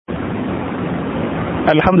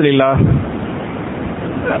அல்ஹம்துலில்லாஹி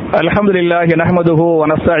நஹ்மதுஹு வ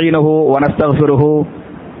நஸ்தஈனுஹு வ நஸ்தக்ஃபிருஹு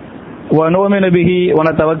வ நு'மினு பிஹி வ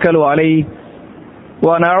நதவக்கலு அலைஹி வ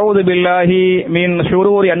நஊது பில்லாஹி மின்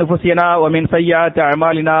ஷுரூரி அன்ஃபுஸினா வ மின் ஸய்யிஆத்தி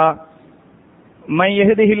அஅமாலினா மன்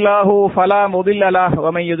யஹ்திஹில்லாஹு ஃபலா முதில்ல லஹு வ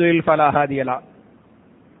மன் யுத்லில் ஃபலா ஹாதிய லஹு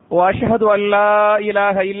வ அஷ்ஹது அன் லா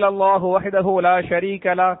இலாஹ இல்லல்லாஹு வஹ்தஹு லா ஷரீக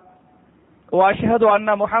லஹு வ அஷ்ஹது அன்ன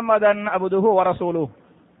முஹம்மதன் அப்துஹு வ ரசூலுஹு.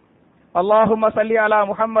 اللهم صل على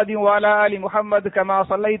محمد وعلى آل محمد كما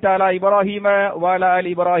صليت على إبراهيم وعلى آل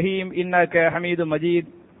إبراهيم إنك حميد مجيد.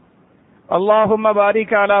 اللهم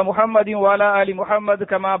بارك على محمد وعلى آل محمد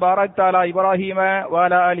كما باركت على إبراهيم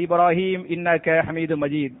وعلى آل إبراهيم إنك حميد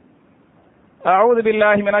مجيد. أعوذ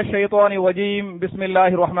بالله من الشيطان الرجيم. بسم الله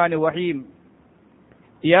الرحمن الرحيم.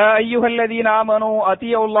 يا أيها الذين آمنوا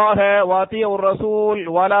أطيعوا الله وأطيعوا الرسول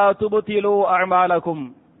ولا تبطلوا أعمالكم.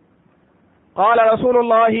 قال رسول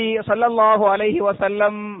الله صلى الله عليه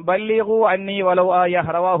وسلم بلغوا عني ولو آية.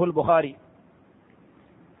 رواه البخاري.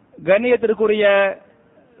 கண்ணியத்திற்குரிய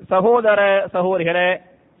சகோதர சகோதரிகளே,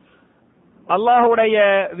 அல்லாஹ்வுடைய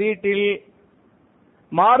வீட்டில்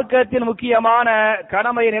மார்க்கத்தின் முக்கியமான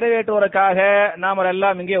கடமையை நிறைவேற்றுவதற்காக நாம்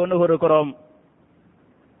எல்லாம் இங்கே ஒன்று கூறுகிறோம்.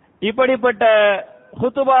 இப்படிப்பட்ட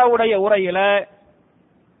ஹுத்துபாவுடைய உரையில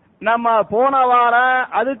நம்ம போன வாரம்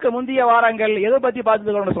அதுக்கு முந்தைய வாரங்கள் எதை பத்தி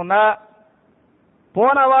பார்த்துக்கணும்னு சொன்னா,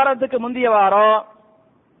 போன வாரத்துக்கு முந்தைய வாரம்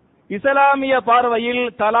இஸ்லாமிய பார்வையில்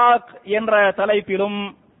தலாக் என்ற தலைப்பிலும்,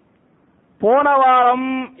 போன வாரம்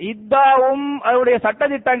இத்தாவும் அதனுடைய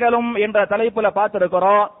சட்டதிட்டங்களும் என்ற தலைப்புல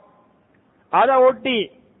பார்த்திருக்கிறோம். அதை ஒட்டி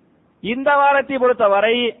இந்த வாரத்தை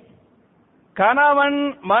பொறுத்தவரை கணவன்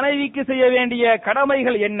மனைவிக்கு செய்ய வேண்டிய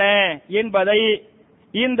கடமைகள் என்ன என்பதை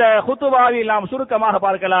இந்த ஹுத்துபாவில் நாம் சுருக்கமாக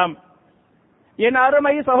பார்க்கலாம். என்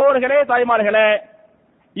அருமை சகோதரர்களே, தாய்மார்களே,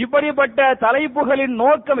 இப்படிப்பட்ட தலைப்புகளின்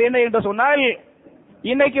நோக்கம் என்ன என்று சொன்னால்,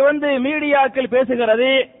 இன்னைக்கு மீடியாக்கள்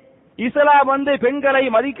பேசுகிறது இஸ்லாம் பெண்களை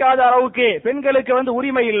மதிக்காத அளவுக்கு, பெண்களுக்கு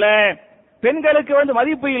உரிமை இல்ல, பெண்களுக்கு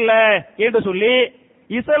மதிப்பு இல்ல என்று சொல்லி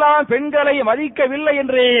இஸ்லாம் பெண்களை மதிக்கவில்லை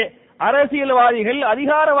என்று அரசியல்வாதிகள்,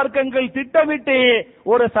 அதிகார வர்க்கங்கள் திட்டமிட்டு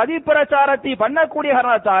ஒரு சதி பிரச்சாரத்தை பண்ணக்கூடிய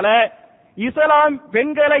காரணத்தால இஸ்லாம்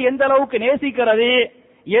பெண்களை எந்த அளவுக்கு நேசிக்கிறது,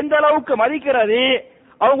 எந்த அளவுக்கு மதிக்கிறது,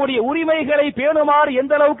 அவங்களுடைய உரிமைகளை பேணுமாறு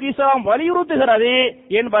எந்த அளவுக்கு இஸ்லாம் வலியுறுத்துகிறது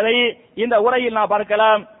என்பதை இந்த உரையில் நாம்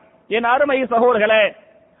பார்க்கலாம். என் அருமை சகோதரர்களே,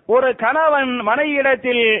 ஒரு கணவன்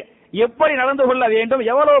மனைவியிடத்தில் எப்படி நடந்து கொள்ள வேண்டும்,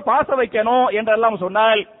 எவ்வளவு பாச வைக்கணும் என்றெல்லாம்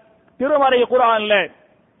சொன்னால், திருமறை குர்ஆன்ல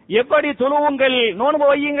எப்படி தொழுவுங்கள் நோன்பு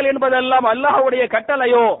வையுங்கள் என்பதெல்லாம் அல்லாஹ்வுடைய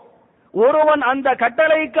கட்டளையோ, ஒருவன் அந்த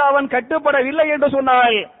கட்டளைக்கு அவன் கட்டுப்படவில்லை என்று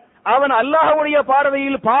சொன்னால் அவன் அல்லாஹ்வுடைய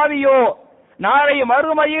பார்வையில் பாவியோ, நாளை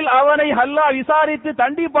மறுமையில் அவனை அல்லாஹ் விசாரித்து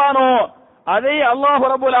தண்டிப்பானோ, அதை அல்லாஹ்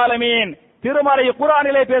ரப்பல் ஆலமீன் திருமறை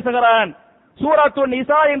குர்ஆனிலே பேசுகிறான். சூரத்துன்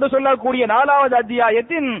நிசா என்று சொல்லக்கூடிய 4வது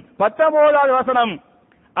அத்தியாயத்தின் 19வது வசனம்.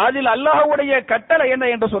 அதில் அல்லாஹ்வுடைய கட்டளை என்ன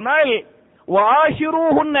என்று சொன்னால்,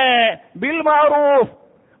 வஆஷிரூஹுன்ன பில் மஅரூஃப்,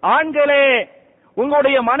 ஆண்களே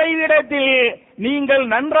உங்களுடைய மனைவியிடத்தில் நீங்கள்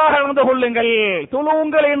நன்றாக நடந்து கொள்ளுங்கள்,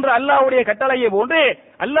 தொழுவுங்கள் என்று அல்லாஹ்வுடைய கட்டளையை போன்று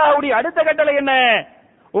அல்லாஹ்வுடைய அடுத்த கட்டளை என்ன,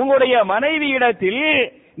 உங்களுடைய மனைவியிடத்தில்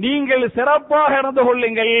நீங்கள் சிறப்பாக நடந்து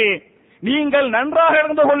கொள்ளுங்கள், நீங்கள் நன்றாக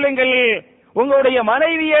நடந்து கொள்ளுங்கள், உங்களுடைய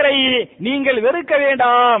மனைவியரை நீங்கள் வெறுக்க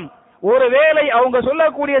வேண்டாம். ஒருவேளை அவங்க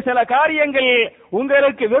சொல்லக்கூடிய சில காரியங்கள்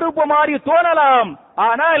உங்களுக்கு வெறுப்பு மாதிரி தோணலாம்,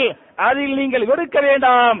 ஆனால் அதில் நீங்கள் வெறுக்க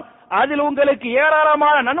வேண்டாம், அதில் உங்களுக்கு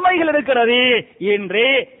ஏராளமான நன்மைகள் இருக்கிறது என்று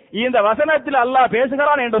இந்த வசனத்தில் அல்லாஹ்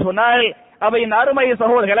பேசுகிறான் என்று சொன்னால், அவை அருமை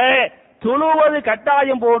சகோதரர்களே, தொழுவது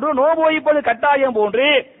கட்டாயம் போன்று, நோன்பு வைப்பது கட்டாயம் போன்று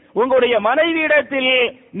உங்களுடைய மனைவியிடத்தில்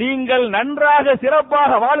நீங்கள் நன்றாக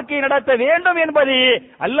சிறப்பாக வாழ்க்கை நடத்த வேண்டும் என்பது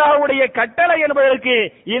அல்லாஹ்வுடைய கட்டளை என்பதற்கு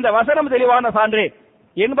இந்த வசனம் தெளிவான சான்று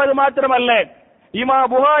என்பது மாத்திரமல்ல.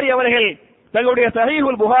 இமாம் புகாரி அவர்கள் தங்களுடைய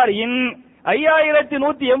சஹீஹுல் புகாரியின்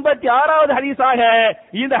 5186வது ஹதீஸாக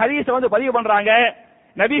இந்த ஹதீஸை பதிவு பண்றாங்க.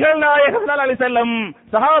 நபிகள் நாயகம் ஸல்லல்லாஹு அலைஹி வஸல்லம்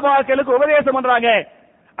சஹாபாக்களுக்கு உபதேசம் பண்றாங்க.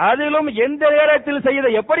 அதிலும் எந்த நேரத்தில் செய்த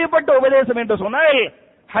எப்படிப்பட்ட உபதேசம் என்று சொன்னால்,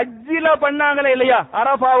 ஹஜ்ஜில பண்ணாங்களே இல்லையா,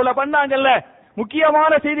 அரஃபாவுல பண்ணாங்கல்ல,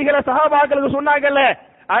 முக்கியமான செய்திகளை சஹாபாக்களுக்கு சொன்னாங்கல்ல,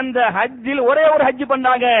 அந்த ஹஜ்ஜில் ஒரே ஒரு ஹஜ்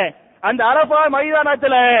பண்ணாங்க. அந்த அரஃபா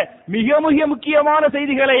மைதானத்துல மிக மிக முக்கியமான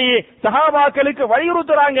செய்திகளை சஹாபாக்களுக்கு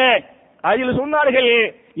வலியுறுத்துறாங்க. அதில் சொன்னார்கள்,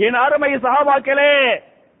 என் அருமை சஹாபாக்களே,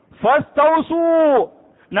 ஃபஸ்தௌசு,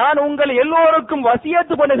 நான் உங்கள் எல்லோருக்கும்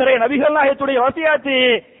வசியத்து பண்ணுகிறேன். நபிகள் நாயகத்துடைய வசியத்து,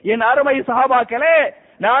 என் அருமை சஹாபாக்களே,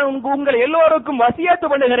 நான் உங்கள் எல்லோருக்கும் வசியத்து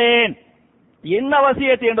பண்ணுகிறேன். என்ன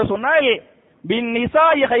வசியத்து என்று சொன்னால், பின்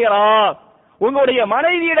நிசாஇ கைரா, உங்களுடைய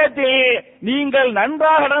மனைவியிடத்தில் நீங்கள்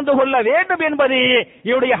நன்றாக நடந்து கொள்ள வேண்டும் என்பது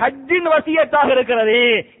என்னுடைய ஹஜ்ஜின் வசியத்தாக இருக்கிறது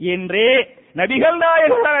என்று நபிகள்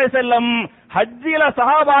நாயகம் செல்லம் ஹஜ்ஜில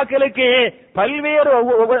சஹாபாக்களுக்கு பல்வேறு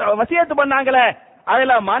வசியத்து பண்ணாங்களே,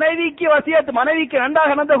 அதுல மனைவிக்கு நன்றாக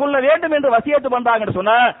நடந்து கொள்ள வேண்டும் என்று வசியத்து பண்றாங்கன்னு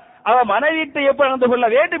சொன்னா, அவ மனைவிட்டு எப்படி நடந்து கொள்ள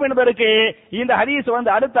வேண்டும் என்பதற்கு இந்த ஹதீஸ்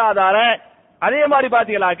அடுத்த ஆதாரம். அதே மாதிரி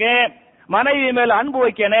பாத்தீங்களாக்க மனைவி மேல அன்பு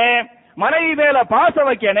வைக்கணும், மனைவி மேல பாசம்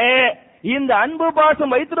வைக்கணும். இந்த அன்பு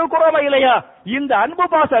பாசம் வைத்திருக்கிறோமா இல்லையா, இந்த அன்பு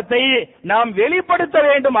பாசத்தை நாம் வெளிப்படுத்த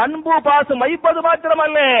வேண்டும். அன்பு பாசம் வைப்பது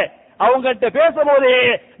மாத்திரமல்ல, அவங்ககிட்ட பேசும்போது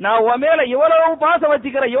நான் உன் மேல இவ்வளவு பாசம்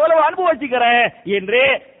வச்சுக்கிறேன், இவ்வளவு அன்பு வச்சுக்கிறேன் என்று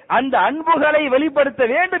அந்த அன்புகளை வெளிப்படுத்த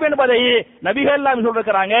வேண்டும் என்பதை நபிகள் எல்லாம்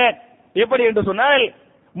சொல்லிருக்கிறாங்க. எப்படி என்று சொன்னால்,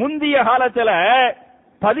 முந்திய காலத்துல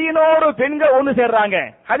 11 பெண்கள் ஒன்று சேர்றாங்க.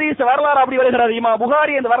 ஹதீஸ் வரலாறு அப்படி வருகிறது. இமாம்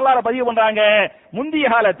புகாரி இந்த வரலாறு பதிவு பண்றாங்க. முந்திய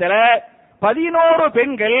காலத்துல 11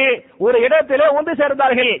 பெண்கள் ஒரு இடத்திலே ஒன்று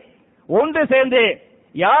சேர்ந்தார்கள். ஒன்று சேர்ந்து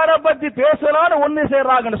யார பத்தி பேசலாம்னு ஒன்று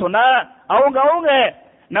சேர்றாங்கன்னு சொன்னா, அவங்க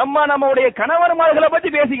நம்முடைய கணவன்மார்களை பத்தி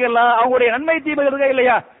பேசிக்கலாம், அவங்களுடைய நன்மை தீமை இருக்கா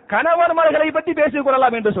இல்லையா, கணவன்மார்களை பத்தி பேசிக்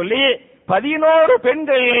கொள்ளலாம் என்று சொல்லி 11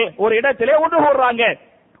 பெண்கள் ஒரு இடத்திலே ஒன்று கூடுறாங்க.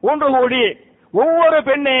 ஒன்று கூடி ஒவ்வொரு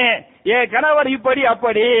பெண்ணு என் கணவர் இப்படி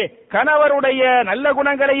அப்படி, கணவருடைய நல்ல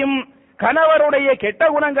குணங்களையும் கணவருடைய கெட்ட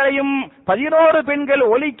குணங்களையும் 11 பெண்கள்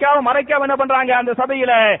ஒலிக்காம மறைக்காம என்ன பண்றாங்க, அந்த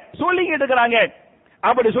சபையில சொல்லிக்கிட்டு இருக்கிறாங்க.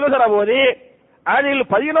 அப்படி சொல்லுகிற போது அதில்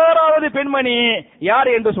 11வது பெண்மணி யார்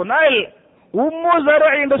என்று சொன்னால், உம்மு ஸர்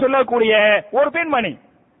என்று சொல்லக்கூடிய ஒரு பெண்மணி.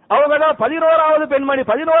 அவங்க தான் 11வது பெண்மணி.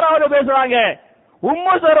 11வது பேசுறாங்க.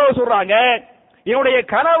 உம்மு ஸர் சொல்றாங்க, என்னுடைய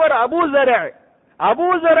கணவர் அபூ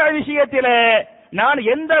ஸர் விஷயத்திலே நான்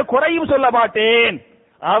எந்த குறையும் சொல்ல மாட்டேன்.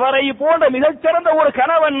 அவரை போன்ற மிகச்சிறந்த ஒரு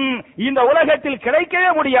கணவன் இந்த உலகத்தில் கிடைக்கவே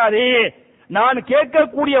முடியாது. நான்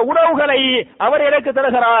கேட்கக்கூடிய உணவுகளை அவர் எனக்கு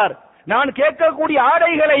தருகிறார், நான் கேட்கக்கூடிய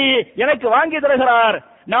ஆடைகளை எனக்கு வாங்கி தருகிறார்,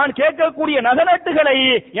 நான் கேட்கக்கூடிய நகநட்டுகளை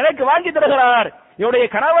எனக்கு வாங்கி தருகிறார். என்னுடைய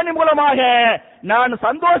கணவன் மூலமாக நான்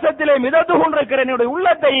சந்தோஷத்திலே மிதந்து கொண்டிருக்கிறேன். என்னுடைய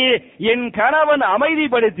உள்ளத்தை என் கணவன்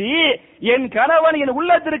அமைதிப்படுத்தி என் கணவன் என்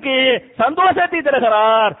உள்ளத்திற்கு சந்தோஷத்தை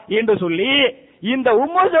தருகிறார் என்று சொல்லி இந்த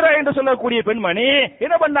உம்மு ஸர் என்று சொல்லக்கூடிய பெண்மணி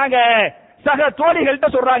என்ன பண்ணாங்க, சக தோழிகள்கிட்ட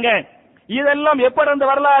சொல்றாங்க. இதெல்லாம் எப்ப நடந்த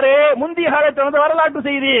வரலாறு, முந்திய காலத்தில் நடந்த வரலாற்று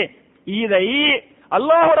செய்தி. இதை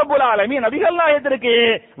அல்லாஹ் ரப்பல் ஆலமீன் நபிகள் நாயகத்திற்கு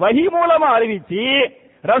வஹி மூலமா அறிவிச்சு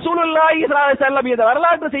ரசூலுல்லாஹி ஸல்லல்லாஹு அலைஹி வஸல்லம் இந்த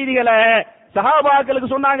வரலாற்று செய்திகளை சஹாபாக்களுக்கு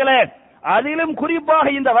சொன்னாங்களே, அதிலும் குறிப்பாக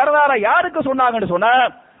இந்த வரலாறை யாருக்கு சொன்னாங்கன்னு சொன்னா,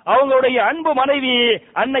 அவங்களுடைய அன்பு மனைவி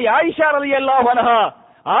அன்னை ஆயிஷா ரலியல்லாஹு அன்ஹா.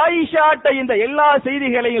 ஆயிஷாட்ட இந்த எல்லா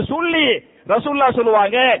செய்திகளையும் சொல்லி ரசூலுல்லாஹ்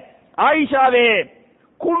சொல்லுவாங்க, ஆயிஷாவே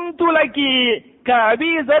குன்து லகி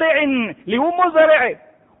கஅபீ ஸர்இன் லி உம்மு ஸர்,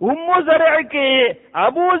 உம்மு ஸர்க்கு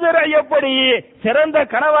அபூ ஸர் எப்படி சிறந்த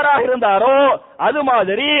கணவராக இருந்தாரோ அது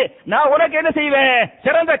மாதிரி நான் உனக்கு என்ன செய்வேன்,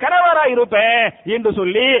 சிறந்த கணவராக இருப்பேன் என்று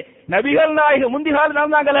சொல்லி நபிகள் நாயகம் முந்தி காலம்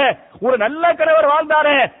நடந்தாங்களே, ஒரு நல்ல கணவர்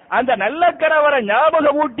வாழ்ந்தாரே, அந்த நல்ல கணவரை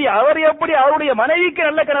ஞாபகம் ஊட்டி அவர் எப்படி அவருடைய மனைவிக்கு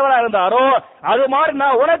நல்ல கணவராக இருந்தாரோ அது மாதிரி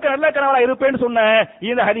நான் உனக்கு நல்ல கணவராக இருப்பேன்னு சொன்ன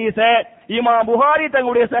இந்த ஹதீஸ இமாம் புகாரி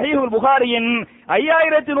தங்களுடைய சஹீஹுல் புகாரியின்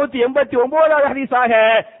 5189வது ஹதீஸாக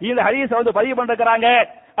இந்த ஹதீஸை பதிவு பண்ணிருக்கிறாங்க.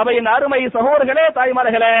 அப்ப என் அருமை சகோதரர்களே,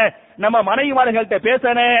 தாய்மார்களே, நம்ம மனைவிமார்கள்ட்ட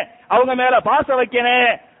பேசணும், அவங்க மேல பாசம்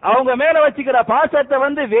வைக்கணும், அவங்க மேல வச்சுக்கிற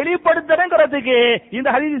பாசத்தை வெளிப்படுத்தணுங்கிறதுக்கு இந்த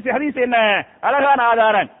ஹதீஸ் என்ன அழகான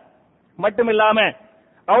ஆதாரம். மட்டுமில்லாம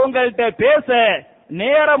அவங்கள்ட்ட பேச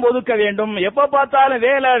நேரம் ஒதுக்க வேண்டும். எப்ப பார்த்தாலும்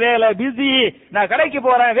வேலை பிஸி, நான் கடைக்கு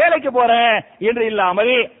போறேன் வேலைக்கு போறேன் என்று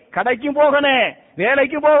இல்லாமல் கடைக்கும் போகணும்,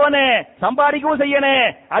 வேலைக்கும் போகணும், சம்பாதிக்கவும் செய்யணும்.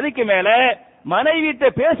 அதுக்கு மேல மனைவிட்ட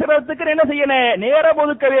பேசுறதுக்கு என்ன செய்யணும், நேரம்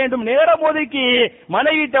ஒதுக்க வேண்டும். நேரம் ஒதுக்கி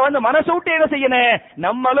மனைவிட்ட மனசு விட்டு என்ன செய்யணும்,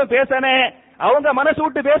 நம்மளும் பேசணும். அவங்க மனசு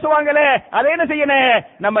விட்டு பேசுவாங்களே அதை என்ன செய்யணும்,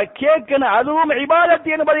 நம்ம கேட்கணும். அதுவும்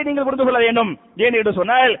இபாதத் என்பதை நீங்கள் புரிந்து கொள்ள வேண்டும். ஏன் என்று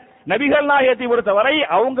சொன்னால், நபிகள் நாயகத்தை பொறுத்தவரை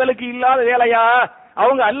அவங்களுக்கு இல்லாத வேலையா,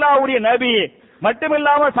 அவங்க அல்லாஹ்வுடைய நபி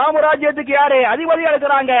மட்டுமில்லாம சாம்ராஜ்யத்துக்கு யாரு அதிபதியா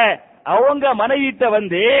இருக்கிறாங்க. அவங்க மனைவிட்ட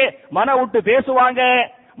மன விட்டு பேசுவாங்க,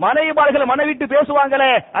 மனைவிமார்கள் மனைவிட்டு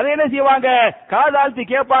பேசுவாங்களே அதை என்ன செய்வாங்க, காதாழ்த்தி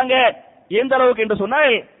கேட்பாங்க. எந்த அளவுக்கு என்று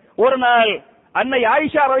சொன்னால், ஒரு நாள் அன்னை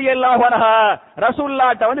ஆயிஷா ரலியல்லாஹு அன்ஹா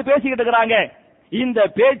ரசூலுல்லாஹ்ட்ட பேசிக்கிட்டு இருக்காங்க. இந்த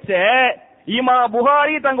பேச்ச இமாம்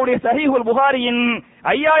புகாரி தங்களுடைய சஹீஹுல் புகாரியின்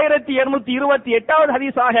 5228வது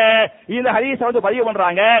ஹதீஸாக இந்த ஹதீஸை பதிவு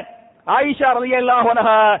பண்றாங்க. ஆயிஷா ரலியல்லாஹு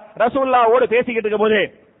அன்ஹா ரசூலுல்லாஹ்வோடு பேசிக்கிட்டு இருக்கும்போது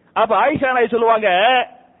அப்ப ஆயிஷா நாயகி சொல்லுவாங்க,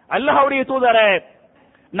 அல்லாஹ்வுடைய தூதரே,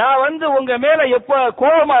 நான் உங்க மேல எப்ப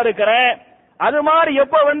கோபமா இருக்கிறேன், அது மாதிரி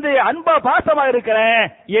எப்ப அன்பா பாசமா இருக்கிறேன்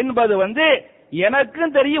என்பது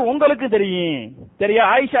எனக்கும் தெரியும் உங்களுக்கும் தெரியும்.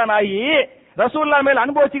 ஆயிஷா நாயகி ரசூலுல்லாஹ் மேல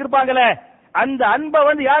அன்பு வச்சிருப்பாங்களே, அந்த அன்பை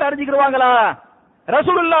யார் அறிஞ்சிக்கிடுவாங்களா,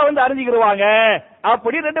 ரசூலுல்லாஹ் அறிஞ்சிக்கிடுவாங்க.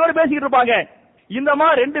 அப்படி ரெண்டு பேரும் பேசிக்கிட்டு இருப்பாங்க. இந்த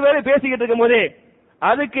மாதிரி 2 பேரும் பேசிக்கிட்டு இருக்கும்போது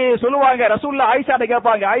அதுக்கு சொல்லுவாங்க, ரசூலுல்லாஹ் ஆயிஷாட்ட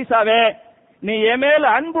கேட்பாங்க, ஆயிஷாவே நீ என் மேல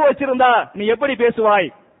அன்பு வச்சிருந்தா நீ எப்படி பேசுவாய்,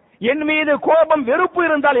 என் மீது கோபம் வெறுப்பு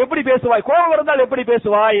இருந்தால் எப்படி பேசுவாய், கோபம் இருந்தால் எப்படி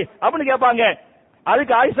பேசுவாய் அப்படின்னு கேட்பாங்க.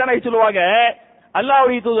 அதுக்கு ஆயிஷா நாயகி சொல்லுவாங்க,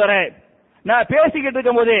 அல்லாஹ்வுடைய தூதரே நான் பேசிக்கிட்டு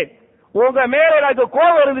இருக்கும்போது உங்க மேல எனக்கு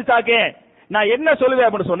கோபம் இருந்துச்சாக்கே நான் என்ன சொல்லுவேன்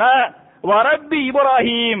அப்படின்னு சொன்னா, வரப்பி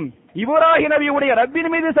இப்ராஹிம், இப்ராஹிம் நபியுடைய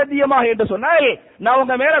ரப்பின் மீது சத்தியமாக என்று சொன்னால் நான்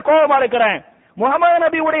உங்க மேல கோபமா இருக்கிறேன், முகமது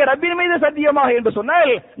நபியுடைய ரப்பின் மீது சத்தியமாக என்று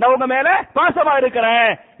சொன்னால் நான் உங்க மேல பாசமா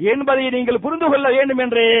இருக்கிறேன் என்பதை நீங்கள் புரிந்து கொள்ள வேண்டும்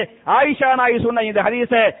என்று ஆயிஷா நாயகி சொன்ன இந்த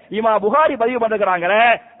ஹதீஸை இமாம் புகாரி பதிவு பண்ணிருக்கிறாங்களே.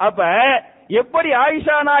 அப்ப எப்படி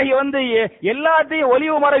ஆயிஷா நாயகி எல்லாத்தையும்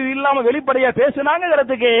ஒளிவு மறைவு இல்லாம வெளிப்படையா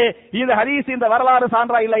பேசுனாங்கிறதுக்கு இந்த ஹதீஸ் இந்த வரலாறு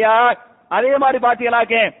சான்றா இல்லையா? அதே மாதிரி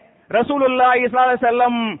பாத்தீங்களாக்க ரசூலுல்லாஹி ஸல்லல்லாஹு அலைஹி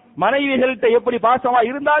வஸல்லம் மனைவிகள்கிட்ட எப்படி பாசமா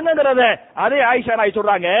இருந்தாங்கங்கறத அதே ஆயிஷா நாயகி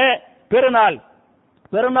சொல்றாங்க.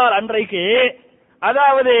 பெருநாள் அன்றைக்கு,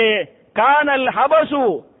 அதாவது கானல் ஹபசு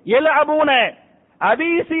யல்அபூன,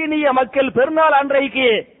 அபிசீனிய மக்கள் பெருநாள் அன்றைக்கு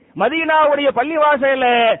மதீனாவுடைய பள்ளிவாசல்ல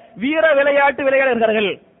வீர விளையாட்டு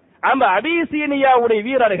விளையாடுகிறார்கள். அந்த அபிசீனியாவுடைய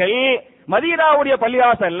வீரர்கள் மதீனாவுடைய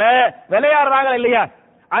பள்ளிவாசல்ல விளையாடுறாங்க இல்லையா?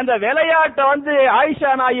 அந்த விளையாட்டை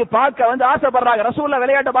ஆயிஷா நாயகி பார்க்க ஆசைப்படுறாங்க. ரசூலுல்லாஹ்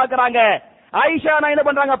விளையாட்டை பார்க்கறாங்க. ஆயிஷா நாயகி என்ன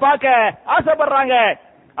பண்றாங்க? பார்க்க ஆசைப்படுறாங்க.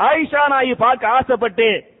 ஆயிஷா நாயகி பார்க்க ஆசைப்பட்டு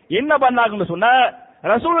என்ன பண்ணாங்கன்னு சொன்னா,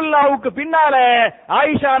 ரசூலுல்லாஹ்வுக்கு பின்னால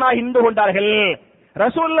ஆயிஷா நாயகி நின்று கொண்டார்கள்.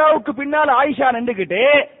 ரசூலுல்லாஹ்வுக்கு பின்னால ஆயிஷா நின்றுகிட்டு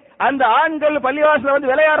அந்த ஆண்கள்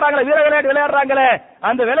பள்ளிவாசல்ல விளையாடுறாங்க, வீர விளையாட்டு விளையாடுறாங்களே,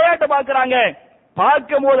 அந்த விளையாட்டை பார்க்கறாங்க.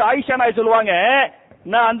 பார்க்கும்போது ஆயிஷா நாயகி சொல்லுவாங்க,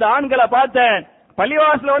 நான் அந்த ஆண்களை பார்த்தேன்,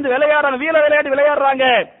 பள்ளிவாசல்ல விளையாடுறாங்க, வீர விளையாட்டு விளையாடுறாங்க.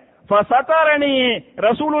 ஃபஸதரனி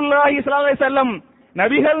ரசூலுல்லாஹி ஸல்லல்லாஹு அலைஹி வஸல்லம்,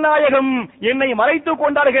 நபிகள் நாயகம் என்னை மறைத்துக்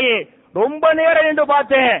கொண்டார்கள். ரொம்ப நேரம் நின்று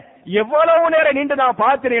பார்த்தேன். எவ்வளவு நேரம் நின்று நான்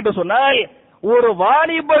பார்த்தேன் என்று சொன்னால், ஒரு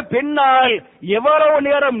வாலிப பெண்ணால் எவ்வளவு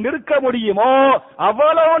நேரம் நிற்க முடியுமோ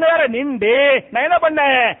அவ்வளவு நேரம் நின்று நான் என்ன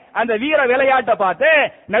பண்ணேன்? அந்த வீர விளையாட்டை பார்த்து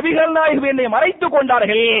நபிகள் நாயகம் என்னை மறைத்துக்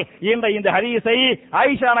கொண்டார்கள் என்ற இந்த ஹதீஸை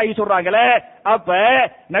ஆயிஷா நாயகி சொல்றாங்களே. அப்ப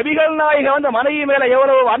நபிகள் நாயகம் மனைவி மேல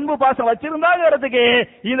எவ்வளவு அன்பு பாசம் வச்சிருந்தாங்கிறதுக்கு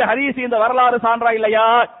இந்த ஹதீஸ் இந்த வரலாறு சான்றா இல்லையா?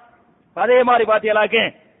 அதே மாதிரி பாத்தீங்களாக்கு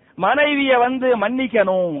மனைவிய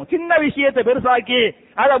மன்னிக்கணும், சின்ன விஷயத்தை பெருசாக்கி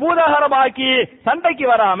அதை பூதாகரமாக்கி சண்டைக்கு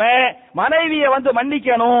வராம மனைவிய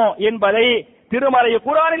மன்னிக்கணும் என்பதை திருமறை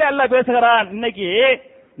குர்ஆனில் அல்லாஹ் பேசுகிறான். இன்னைக்கு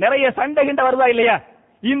நிறைய சண்டை கிண்ட வருதா இல்லையா?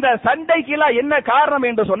 இந்த சண்டைக்கு என்ன காரணம்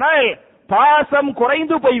என்று சொன்னால், பாசம்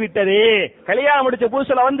குறைந்து போய்விட்டது. கல்யாணம் முடிச்ச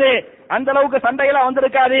புதுசுல அந்த அளவுக்கு சண்டையெல்லாம்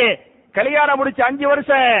வந்திருக்காது. கல்யாணம் முடிச்ச 5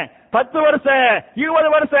 வருஷம் 10 வருஷம் 20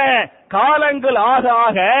 வருஷம் காலங்கள் ஆக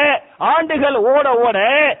ஆக ஆண்டுகள் ஓட ஓட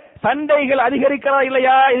சண்டைகள் அதிகரிக்கிறதா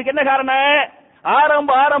இல்லையா? இதுக்கு என்ன காரணம்?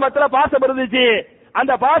 ஆரம்பத்துல பாசம் இருந்துச்சு,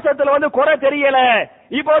 அந்த பாசத்துல குறை தெரியல.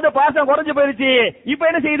 இப்ப பாசம் குறைஞ்சு போயிருச்சு. இப்ப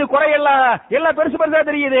என்ன செய்யுது? குறையெல்லாம் பெருசு பெருசா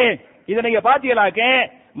தெரியுது. இதை நீங்க பாத்தீங்களாக்க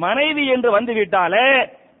மனைவி என்று வந்து விட்டாலே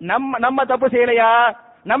நம்ம தப்பு செய்யலையா?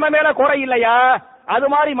 நம்ம மேல குறை இல்லையா? அது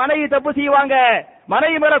மாதிரி மனைவி தப்பு செய்வாங்க.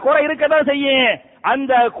 மனைவி மேல குறை இருக்கதான் செய்யும்.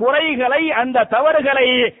 அந்த குறைகளை, அந்த தவறுகளை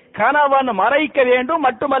கணவன் மறைக்க வேண்டும்,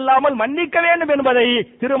 மட்டுமல்லாமல் மன்னிக்க வேண்டும் என்பதை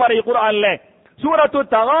திருமறை குர்ஆன்ல சூரத்து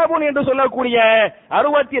தகாபுன் என்று சொல்லக்கூடிய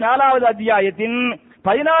 64வது அத்தியாயத்தின்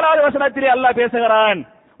 14வது வசனத்திலே அல்லாஹ் பேசுகிறான்.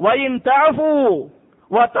 வஇன் தஅஃபு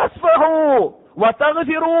வ தஸ்ஃபஹு வ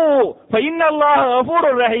தக்ஃபிரு ஃபஇன்னல்லாஹ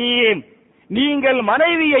கஃபூருர் ரஹீம். நீங்கள்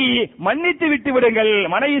மனைவியை மன்னித்து விட்டு விடுங்கள்.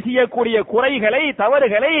 மனைவி செய்யக்கூடிய குறைகளை,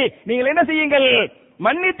 தவறுகளை நீங்கள் என்ன செய்யுங்கள்?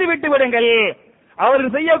 மன்னித்து விட்டு விடுங்கள்.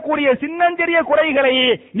 அவர்கள் செய்யக்கூடிய சின்னஞ்சிறிய குறைகளை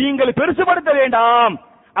நீங்கள் பெருசுபடுத்த வேண்டாம்.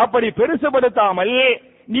 அப்படி பெருசுபடுத்தாமல்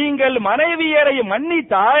நீங்கள் மனைவியரை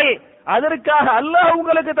மன்னித்தால் அதற்காக அல்லாஹ்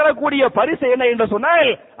உங்களுக்கு தரக்கூடிய பரிசு என்ன என்று சொன்னால்,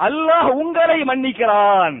 அல்லாஹ் உங்களை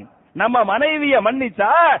மன்னிக்கிறான். நம்ம மனைவியை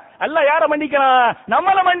மன்னிச்சா அல்லாஹ் யாரை மன்னிக்கிறான்?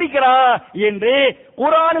 நம்மள மன்னிக்கிறான் என்று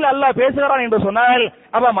குர்ஆனில் அல்லாஹ் பேசுகிறான் என்று சொன்னால்,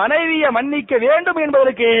 அப்ப மனைவியை மன்னிக்க வேண்டும்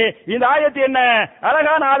என்பதற்கு இந்த ஆயத்து என்ன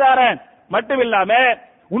அழகான ஆதாரம். மட்டுமில்லாம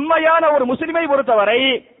உண்மையான ஒரு முஸ்லிமை பொறுத்தவரை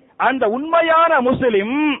அந்த உண்மையான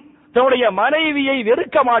முஸ்லிம் தன்னுடைய மனைவியை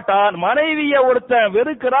வெறுக்க மாட்டான். மனைவியை ஒருத்தன்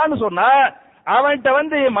வெறுக்கிறான்னு சொன்னா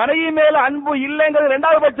அவன்கிட்ட மனைவி மேல அன்பு இல்லைங்கிறது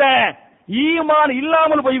 2வது பட்சம். ஈமான்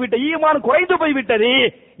இல்லாமல் போய்விட்ட, ஈமான் குறைந்து போய்விட்டது.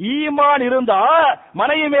 ஈமான் இருந்தா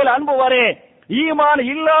மனைவி மேல அன்பு வரும். ஈமான்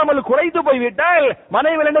இல்லாமல் குறைந்து போய்விட்டால்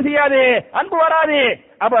மனைவி மேல என்ன செய்யாது? அன்பு வராது.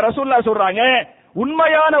 அப்ப ரசூலுல்லாஹ் சொல்றாங்க,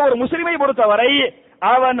 உண்மையான ஒரு முஸ்லிமை பொறுத்தவரை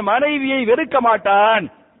அவன் மனைவியை வெறுக்க மாட்டான்.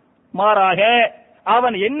 மாறாக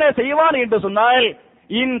அவன் என்ன செய்வான் என்று சொன்னால்,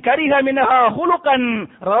 இன் கரிஹ மின்ஹா ஹுலுகன்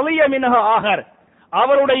ரலிய மின்ஹா ஆகர்.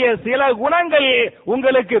 அவருடைய சில குணங்கள்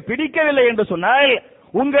உங்களுக்கு பிடிக்கவில்லை என்று சொன்னால்,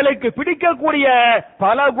 உங்களுக்கு பிடிக்கக்கூடிய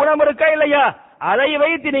பல குணம் இருக்கா இல்லையா? அதை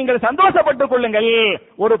வைத்து நீங்கள் சந்தோஷப்பட்டுக் கொள்ளுங்கள்.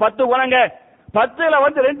 ஒரு 10 குணங்க, 10ல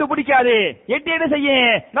 2 பிடிக்காது, 8 என்ன செய்யும்,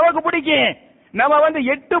 நமக்கு பிடிக்கும். நம்ம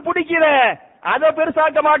 8 பிடிக்கிற அதை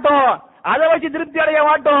பெருசாக்க மாட்டோம், அதை வச்சு திருப்தி அடைய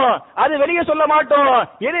மாட்டோம், அது வெளியே சொல்ல மாட்டோம்.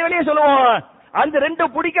 எதை வெளியே சொல்லுவோம், அந்த 2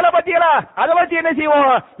 பிடிக்கல பத்தியலா, அதை வச்சு என்ன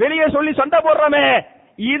செய்வோம், வெளியே சொல்லி சண்டை போடுறோமே.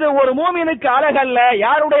 இது ஒரு மூமினுக்கு அழகல்ல.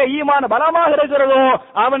 யாருடைய ஈமான் பலமாக இருக்கிறதோ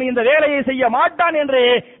அவன் இந்த வேலையை செய்ய மாட்டான் என்று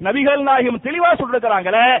நபிகள் நாயகம் தெளிவா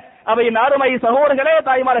சொல்லிருக்கிறாங்களே. அவை அருமை சகோதரர்களே,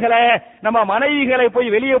 தாய்மார்களே, நம்ம மனைவிகளை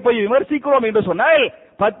போய் வெளியே போய் விமர்சிக்கிறோம் என்று சொன்னால்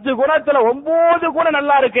 10 குணத்துல 9 குணம்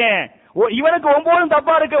நல்லா இருக்கு, இவனுக்கு 9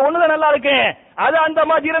 தப்பா இருக்கு, 1 நல்லா இருக்கு, அது அந்த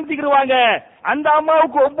அம்மா ஜீரணிச்சுக்கிடுவாங்க. அந்த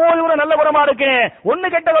அம்மாவுக்கு 9 குணம் நல்ல குணமா இருக்கு,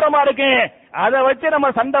 1 கெட்ட குணமா இருக்கு. அதை வச்சு நம்ம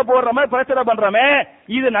சண்டை போடுறோமே, பிரச்சனை பண்றோமே.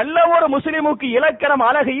 இது நல்ல ஒரு முஸ்லிமுக்கு இலக்கணம்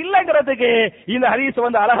அழகு இல்லங்கிறதுக்கு இந்த ஹதீஸ்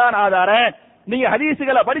அழகான ஆதாரம். நீங்க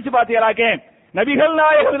ஹதீஸ்களை படிச்சு பாத்தீங்களாக்க நபிகள்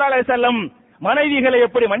நாயகம் ஸல்லல்லாஹு அலைஹி வஸல்லம் மனைவிகளை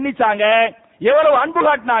எப்படி மன்னிச்சாங்க, எவ்வளவு அன்பு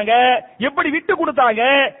காட்டினாங்க, எப்படி விட்டு கொடுத்தாங்க,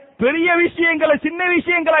 பெரிய விஷயங்களை சின்ன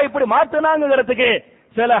விஷயங்களா இப்படி மாத்தினாங்கிறதுக்கு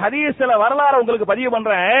சில ஹதீஸ் சில வரலாறு உங்களுக்கு பதிவு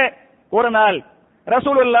பண்றேன். ஒரு நாள்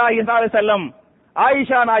ரசூலுல்லாஹி ஸல்லல்லாஹு அலைஹி வஸல்லம்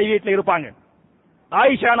ஆயிஷா நாய் வீட்டில் இருப்பாங்க.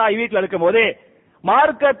 ஆயிஷா நாய் வீட்டில் இருக்கும்போது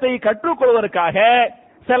மார்க்கத்தை கற்றுக்கொள்வதற்காக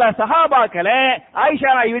சில சஹாபாக்களை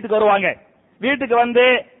ஆயிஷா நாய் வீட்டுக்கு வருவாங்க. வீட்டுக்கு வந்து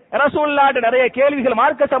ரசூலுல்லாஹ்ட்ட நிறைய கேள்விகள்,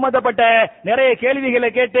 மார்க்க சம்பந்தப்பட்ட நிறைய கேள்விகளை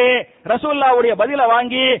கேட்டு ரசூலுல்லாஹ்வுடைய பதிலை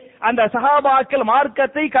வாங்கி அந்த சஹாபாக்கள்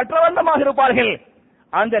மார்க்கத்தை கற்றவண்ணமாக இருப்பார்கள்.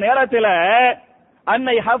 அந்த நேரத்தில்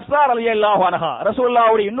அன்னை ஹப்ஸா ரலியல்லாஹு அன்ஹா,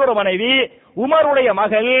 ரசூலுல்லாஹ்வுடைய இன்னொரு மனைவி, உமருடைய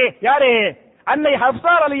மகள், யாரு, அன்னை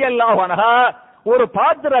ஹப்ஸா ரலியல்லாஹு அன்ஹா, ஒரு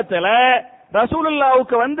பாத்திரத்துல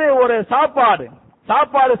ரசூலுல்லாஹ்வுக்கு ஒரு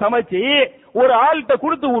சாப்பாடு சமைச்சு ஒரு ஆள்கிட்ட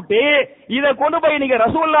கொடுத்து விட்டு, இதை கொண்டு போய் நீங்க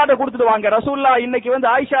ரசூலுல்லாஹ்ட்ட கொடுத்துட்டு வாங்க. ரசூலுல்லாஹ் இன்னைக்கு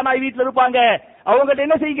ஆயிஷா நாய் வீட்டுல இருப்பாங்க, அவங்ககிட்ட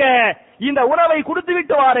என்ன செய்யுங்க, இந்த உணவை கொடுத்து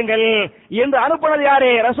விட்டு வாருங்கள் என்று அனுப்புனது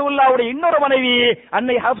யாரு, ரசூலுல்லாஹ்வுடைய இன்னொரு மனைவி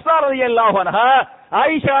அன்னை ஹப்ஸா ரலியல்லாஹு அன்ஹா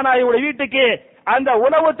ஆயிஷா நாயுடைய வீட்டுக்கு அந்த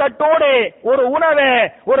உணவு தட்டோடு ஒரு உணவை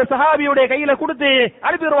ஒரு சஹாபியுடைய கையில கொடுத்து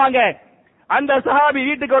அனுப்பிடுவாங்க. அந்த சஹாபி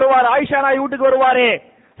வீட்டுக்கு வருவார், ஆயிஷா நாய் வீட்டுக்கு வருவாரு.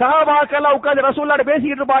 சஹாபாக்கள் உட்கார்ந்து ரசூலுல்லாஹ்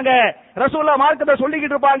பேசிக்கிட்டு இருப்பாங்க, ரசூலுல்லாஹ் மார்க்கத்தை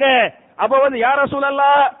சொல்லிக்கிட்டு இருப்பாங்க. அப்ப யா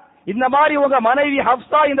ரசூலல்லாஹ், இந்த மாதிரி உங்க மனைவி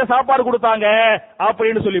ஹப்ஸா இந்த சாப்பாடு கொடுத்தாங்க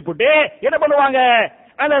அப்படின்னு சொல்லிவிட்டு என்ன பண்ணுவாங்க,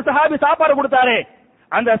 அந்த சஹாபி சாப்பாடு கொடுத்தாரு.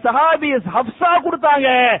 அந்த சஹாபி ஹப்ஸா கொடுத்தாங்க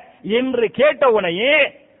என்று கேட்ட உடனே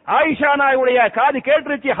ஆயிஷா நாயுடைய காது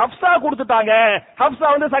கேட்டுருச்சு, ஹப்ஸா கொடுத்துட்டாங்க. ஹப்ஸா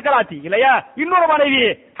சக்கராத்தி இல்லையா, இன்னொரு மனைவி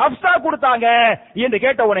ஹப்ஸா கொடுத்தாங்க என்று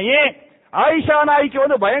கேட்ட உடனே ஆயிஷா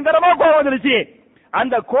நாய்க்கு பயங்கரமா கோபம் வந்துருச்சு.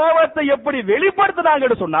 அந்த கோபத்தை எப்படி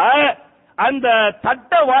வெளிப்படுத்தினாங்கன்னு சொன்னா, அந்த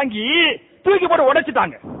தட்டை வாங்கி தூக்கி போட்டு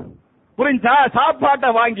உடைச்சிட்டாங்க. புரிஞ்சா, சாப்பாட்டை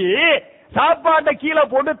வாங்கி சாப்பாட்டை கீழே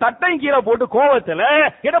போட்டு தட்டையும் கீழே போட்டு கோபத்துல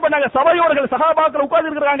என்ன பண்ணாங்க, சபையோர்கள் சஹாபாக்கள்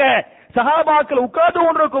உட்கார்ந்து இருக்காங்க. சஹாபாக்கள் உட்கார்ந்து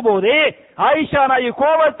கொண்டிருக்கும் போது ஆயிஷா நாய்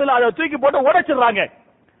கோபத்தில் அதை தூக்கி போட்டு உடைச்சிடுறாங்க.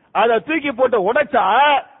 அதை தூக்கி போட்டு உடைச்சா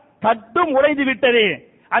தட்டும் உடைந்து விட்டது,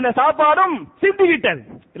 அந்த சாப்பாடும் சிந்தி விட்டது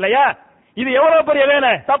இல்லையா. இது எவ்வளவு பெரிய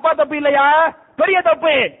வேலை, தப்பு இல்லையா, பெரிய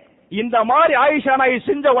தப்பு. இந்த மாதிரி ஆயிஷா நாய்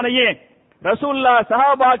செஞ்ச உடனே ரசூலுல்லாஹ்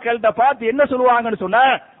சஹாபாக்கள்கிட்ட பார்த்து என்ன சொல்லுவாங்கன்னு சொன்னா,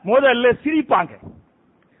 முதல்ல சிரிப்பாங்க.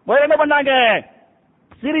 முதல்ல என்ன பண்ணாங்க,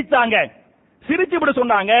 சிரிச்சாங்க. சிரிச்சு இப்படி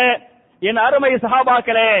சொன்னாங்க, என் அருமை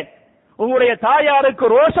சஹாபாக்களே, உங்களுடைய தாயாருக்கு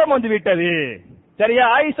ரோஷம் வந்து விட்டது. சரியா,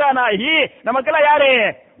 ஆயிஷா நாயகி நமக்கெல்லாம் யாரு,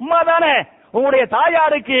 உம்மா தானே. உங்களுடைய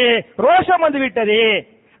தாயாருக்கு ரோஷம் வந்து விட்டது,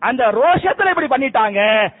 அந்த ரோஷத்துல இப்படி பண்ணிட்டாங்க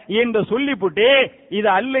என்று சொல்லிவிட்டு, இத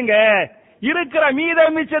அல்லுங்க, இருக்கிற மீத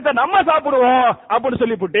மிச்சத்தை நம்ம சாப்பிடுவோம் அப்படின்னு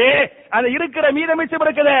சொல்லிவிட்டு, அந்த இருக்கிற மீத மிச்சம்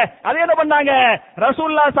இருக்குது அதை என்ன பண்ணாங்க,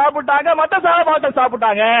 ரசூலுல்லாஹ் சாப்பிட்டாங்க, மற்ற சஹாபாக்கள்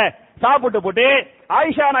சாப்பிட்டாங்க. சாப்பிட்டு போட்டு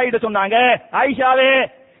ஆயிஷா நாயிட்ட சொன்னாங்க, ஆயிஷாவே,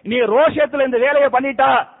 நீ ரோஷத்துல இந்த வேலையை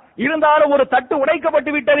பண்ணிட்டா, இருந்தாலும் ஒரு தட்டு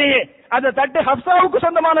உடைக்கப்பட்டு விட்டது, அந்த தட்டு ஹப்ஸாவுக்கு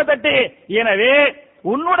சொந்தமான தட்டு. எனவே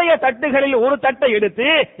உன்னுடைய தட்டுகளில் ஒரு தட்டை எடுத்து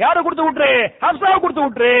யாரு கொடுத்து விட்டுரு, ஹப்ஸாவுக்கு கொடுத்து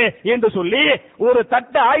விட்டுரு என்று சொல்லி ஒரு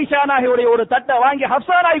தட்டை, ஆயிஷா நாயுடைய ஒரு தட்டை வாங்கி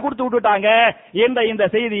ஹப்ஸா நாய் கொடுத்து விட்டுட்டாங்க என்ற இந்த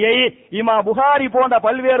செய்தியை இமாம் புகாரி போன்ற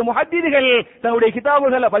பல்வேறு முஹத்திதுகள் தன்னுடைய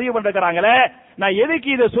கிதாபுகளை பதிவு பண்ணிருக்கிறாங்களே. நான் எதுக்கு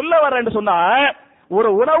இதை சொல்ல வரேன்னு சொன்னா, ஒரு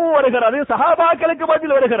உணவு வருகிறது, சஹாபாக்களுக்கு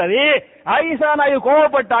பதில் வருகிறது, ஆயிஷா நாய்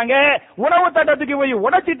கோவப்பட்டாங்க, உணவு தட்டத்துக்கு போய்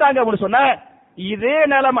உடைச்சிட்டாங்க அப்படின்னு சொன்ன, இதே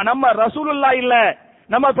நிலைமை நம்ம ரசூலுல்லாஹ் இல்ல,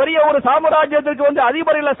 நம்ம பெரிய ஒரு சாம்ராஜ்யத்திற்கு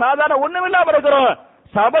அதிபர் இல்ல, சாதாரண ஒண்ணுமில்லாம இருக்கிறோம்.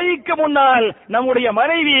 சபைக்கு முன்னால் நம்முடைய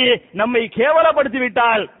மனைவி நம்மை கேவலப்படுத்தி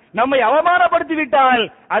விட்டால், நம்மை அவமானப்படுத்தி விட்டால்,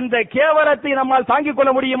 அந்த கேவலத்தை நம்மால் தாங்கிக்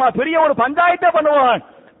கொள்ள முடியுமா? பெரிய ஒரு பஞ்சாயத்தை பண்ணுவோம்.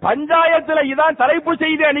 பஞ்சாயத்துல இதான் தலைப்பு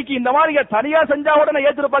செய்தி. அன்னைக்கு இந்த மாதிரி தனியா செஞ்சா உடனே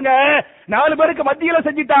ஏத்திருப்பாங்க, 4 பேருக்கு மத்தியில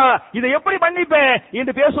செஞ்சிட்டா இதை எப்படி மன்னிப்பேன்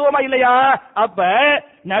என்று பேசுவோமா இல்லையா? அப்ப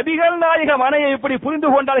நபிகள் நாயக மனையை எப்படி புரிந்து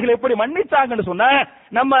கொண்டார்கள், எப்படி மன்னிச்சாங்கன்னு சொன்ன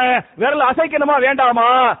நம்ம விரல் அசைக்கணுமா வேண்டாமா,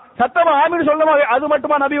 சத்தமா ஆமீன் சொல்லணுமா, அது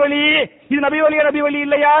மட்டுமா நபி வழி? இது நபி வழியா நபி வழி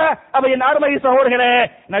இல்லையா? அப்ப என் அருமை சகோதரர்களே,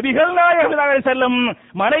 நபிகள் நாயகம் செல்லும்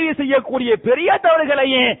மனைவி செய்யக்கூடிய பெரிய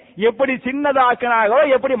தவறுகளையும் எப்படி சின்னதாக்கினாங்களோ,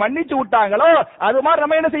 எப்படி மன்னிச்சு விட்டாங்களோ, அது மாதிரி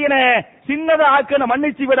நம்ம என்ன செய்யணும், சின்னதாக்க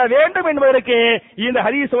மன்னிச்சு விட வேண்டும் என்பதற்கு இந்த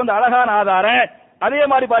ஹதீஸ் அழகான ஆதாரம். அதே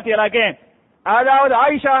மாதிரி பாத்தீங்கன்னாக்க, அதாவது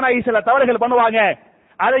ஆயிஷா நாயகி சில தவறுகள் பண்ணுவாங்க,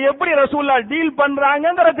 அதை எப்படி ரசூலுல்லாஹ் டீல்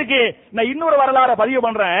பண்றாங்கிறதுக்கு நான் இன்னொரு வரலாறு பதிவு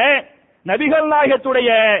பண்றேன். நபிகள் நாயகத்துடைய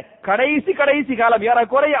கடைசி காலம்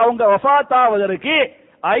ஏறக்குறைய அவங்க வஃபாத்தாவதற்கு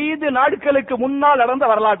 5 நாட்களுக்கு முன்னால் நடந்த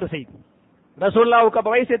வரலாற்று செய்தி. ரசூலுல்லாஹ்வுக்கு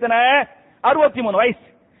அப்ப வயசு எத்தனை? 63 வயசு.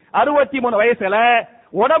 63 வயசுல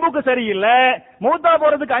உடம்புக்கு சரியில்லை, மூத்தா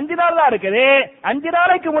போறதுக்கு 5 நாள் தான் இருக்குது. 5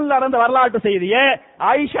 நாளைக்கு முன்னால் நடந்த வரலாற்று செய்தியை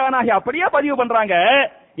ஆயிஷா நாயகி அப்படியே பதிவு பண்றாங்க.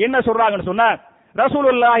 என்ன சொல்றாங்கன்னு சொன்னா,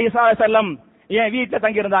 ரசூலுல்லாஹி ஸல்லல்லாஹு அலைஹி வஸல்லம் என் வீட்டுல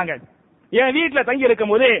தங்கி இருந்தாங்க. என் வீட்டுல தங்கி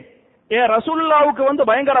இருக்கும் போது ரசூலுல்லாஹ்வுக்கு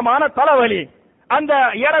பயங்கரமான தலைவலி, அந்த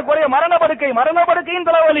ஏறக்குறைய மரண படுக்கையின்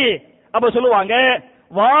தலைவலி. அப்ப சொல்லுவாங்க,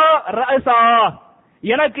 வா ரஸா,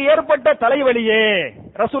 எனக்கு ஏற்பட்ட தலைவலியே.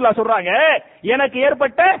 ரசூலுல்லாஹ் சொல்றாங்க, எனக்கு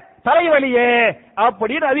ஏற்பட்ட தலைவலியே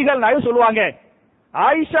அப்படின்னு நபிகள் நாயகம் சொல்லுவாங்க.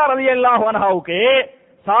 ஆயிஷா ரலியல்லாஹு அன்ஹாவுக்கு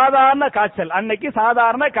சாதாரண காய்ச்சல், அன்னைக்கு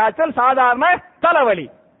சாதாரண காய்ச்சல், சாதாரண தலைவலி.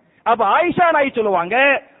 அப்ப ஆயிஷா நாயகி சொல்லுவாங்க,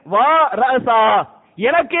 வா ரஸா,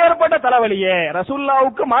 எனக்கு ஏற்பட்ட தலைவலியே.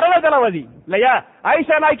 ரசூலுல்லாஹ்வுக்கு மரண தலைவலி இல்லையா,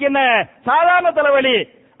 ஆயிஷா நாயகி என்ன சாதாரண தலைவலி,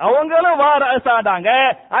 அவங்களும் வா ரஸாடாங்க.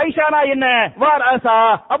 ஆயிஷா நாயகி என்ன வா ரஸா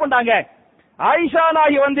அப்படின்றாங்க. ஆயிஷா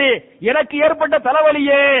நாயகி எனக்கு ஏற்பட்ட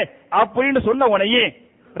தலைவலியே அப்படின்னு சொன்ன உடனே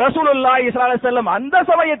ரசூலுல்லாஹி ஸல்லல்லாஹு அலைஹி வஸல்லம் அந்த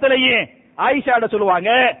சமயத்திலேயே ஆயிஷாட சொல்லுவாங்க,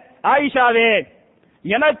 ஆயிஷாவே,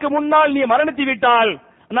 எனக்கு முன்னால் நீ மரணித்து விட்டால்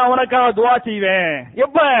நான் உனக்காக துஆ செய்வேன்.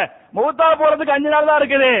 எப்ப மௌத்தா போறதுக்கு 5 நாள் தான்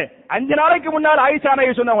இருக்குது. 5 நாளைக்கு முன்னால் ஆயிஷா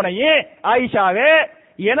நாயகி சொன்ன உடனே, ஆயிஷாவே,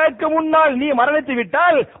 எனக்கு முன்னால் நீ மரணித்து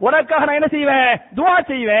விட்டால் உனக்காக நான் என்ன செய்வேன், துஆ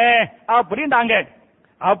செய்வேன் அப்படின்றாங்க.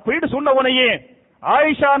 அப்படின்னு சொன்ன உடனே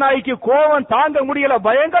ஆயிஷா நாயகிக்கு கோபம் தாங்க முடியல,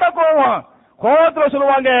 பயங்கர கோபத்துல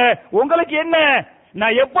சொல்லுவாங்க, உங்களுக்கு என்ன,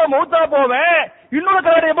 நான் எப்ப மௌத்தா போவேன், இன்னொரு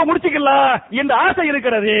கல்யாணம் எப்ப முடிச்சுக்கலாம் என்ற ஆசை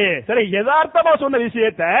இருக்கிறது. சரி, யதார்த்தமா சொன்ன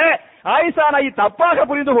விஷயத்தை ஆயிஷா நாயகி தப்பாக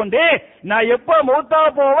புரிந்து கொண்டு, நான் எப்ப மௌத்தா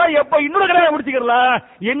போவேன், எப்ப இன்னொரு கல்யாணம் முடிச்சுக்கலாம்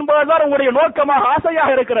என்பதுதான் உங்களுடைய நோக்கமாக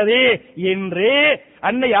ஆசையாக இருக்கிறது என்று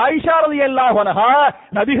அன்னை ஆயிஷா ரலியல்லாஹு அன்ஹா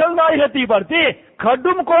நபிகள் நாயகத்தை பார்த்து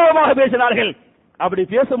கடும் கோபமாக பேசினார்கள். அப்படி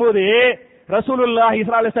பேசும்போது ரசூலுல்லாஹி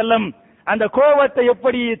ஸல்லல்லாஹு அலைஹி வஸல்லம் அந்த கோபத்தை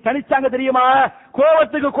எப்படி தனிச்சாங்க தெரியுமா?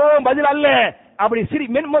 கோபத்துக்கு கோபம் பதில் அல்ல, அப்படி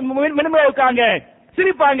மென்மையாக்காங்க,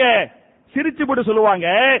 சிரிப்பாங்க. சிரிச்சு போட்டு சொல்லுவாங்க,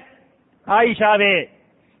 ஆயிஷாவே,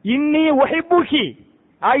 இன்னி உஹிப்புகி,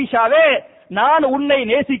 ஆயிஷாவே, நான் உன்னை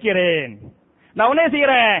நேசிக்கிறேன், நான் உன்னை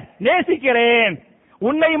செய்கிறேன், நேசிக்கிறேன்.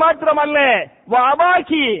 உன்னை மாத்திரமல்ல, வ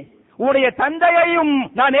அபாக்கி, உன்னுடைய தந்தையையும்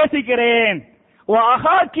நான் நேசிக்கிறேன், வ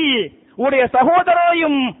அஹாக்கி, உடைய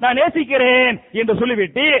சகோதரரையும் நான் நேசிக்கிறேன் என்று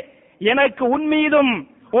சொல்லிவிட்டு, எனக்கு உன் மீதும்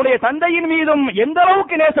உடைய தந்தையின் மீதும் எந்த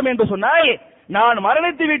அளவுக்கு நேசம் என்று சொன்னால், நான்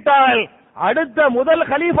மரணித்து விட்டால் அடுத்த முதல்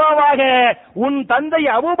கலீஃபாவாக உன் தந்தை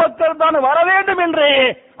அபூபக்கர் தான் வர வேண்டும் என்று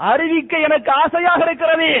அறிவிக்க எனக்கு ஆசையாக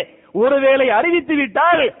இருக்கிறது. ஒருவேளை அறிவித்து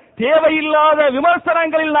விட்டால் தேவையில்லாத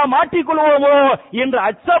விமர்சனங்களில் நாம் மாட்டிக்கொள்வோமோ என்ற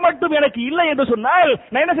அச்சம் மட்டும் எனக்கு இல்லை என்று சொன்னால்,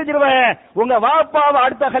 நான் என்ன செஞ்சிருவேன், உங்க வாப்பாவை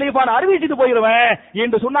அடுத்த கலீஃபா அறிவிச்சுட்டு போயிருவேன்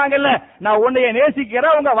என்று சொன்னாங்கல்ல. நான் உன்னைய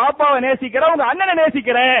நேசிக்கிறேன், உங்க வாப்பாவை நேசிக்கிறேன், உங்க அண்ணனை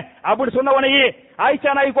நேசிக்கிறேன் அப்படி சொன்ன உடனே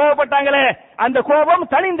ஆயிஷா நாயகி கோபப்பட்டாங்களே, அந்த கோபம்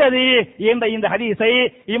தணிந்தது என்ற இந்த ஹதீஸை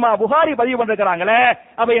இமாம் புகாரி பதிவு பண்ணிருக்கிறாங்களே.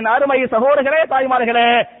 அப்ப என் அருமை சகோதரர்களே, தாய்மார்களே,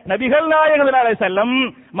 நபிகள் நாயகம் ஸல்லல்லாஹு அலைஹி வஸல்லம்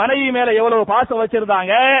மனைவி மேல எவ்வளவு பாசம்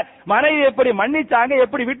வச்சிருந்தாங்க, மனைவி எப்படி மன்னிச்சாங்க,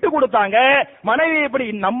 எப்படி விட்டு கொடுத்தாங்க, மனைவி எப்படி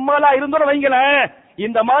நம்மளா இருந்தோம் வைங்களேன்.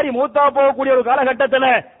 இந்த மாதிரி மூத்தா போகக்கூடிய ஒரு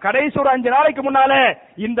காலகட்டத்தில் கடைசி ஒரு 5 நாளைக்கு முன்னால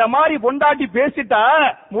இந்த மாதிரி பொண்டாட்டி பேசிட்டா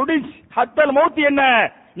முடிஞ்சு, ஹத்தல் மௌத் என்ன,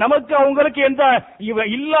 நமக்கு அவங்களுக்கு எந்த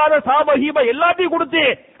இல்லாத சாப ஹீப எல்லாத்தையும் கொடுத்து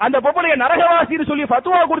அந்த பொம்பளைய நரகவாசின்னு சொல்லி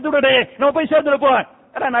ஃபத்வா கொடுத்து விடு, நம்ம போய் சேர்ந்துருப்போம்.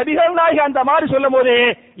 நபிகள் நாயகி அந்த மாதிரி சொல்லும் போது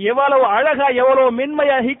எவ்வளவு அழகா, எவ்வளவு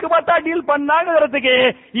மென்மையா, ஹிக்மத்தா டீல் பண்ணாங்கிறதுக்கு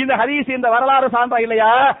இந்த ஹதீஸ், இந்த வரலாறு சான்றா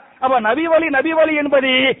இல்லையா? அப்ப நபி வழி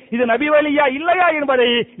என்பது இது நபி வழியா இல்லையா என்பதை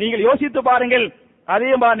நீங்கள் யோசித்து பாருங்கள்.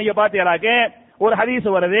 அதே மாதிரி நீங்க பாத்தீங்கன்னாக்க ஒரு ஹதீஸ்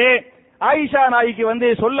வருது, ஆயிஷா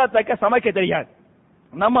நாய்க்கு சொல்லத்தக்க சமைக்க தெரியாது.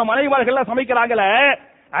 நம்ம மனைவிமார்கள் சமைக்கிறாங்கல்ல,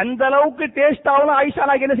 அந்த அளவுக்கு டேஸ்டாவும் ஆயிஷா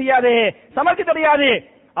நாய்க்கு என்ன செய்யாது, சமைக்க தெரியாது.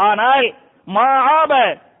 ஆனால் மாஆப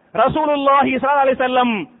ரசூலுல்லாஹி ஸல்லல்லாஹு அலைஹி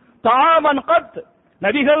வஸல்லம் தாமன் கத்,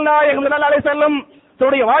 நபிகள் நாயகம் ஸல்லல்லாஹு அலைஹி வஸல்லம்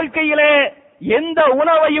தன்னுடைய வாழ்க்கையிலே எந்த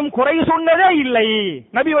உணவையும் குறை சொன்னதே இல்லை.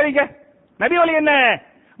 நபி வழி என்ன,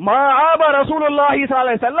 மாஆப ரசூலுல்லாஹி ஸல்லல்லாஹு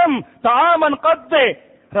அலைஹி வஸல்லம் தாமன் கத்,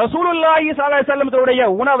 ரசூலுல்லாஹி ஸல்லல்லாஹு அலைஹி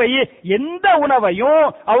வஸல்லம் உணவை எந்த உணவையும்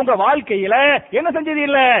அவங்க வாழ்க்கையில என்ன செஞ்சது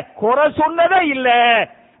இல்ல, குறை சொன்னதே இல்ல.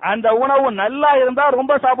 அந்த உணவு நல்லா இருந்தா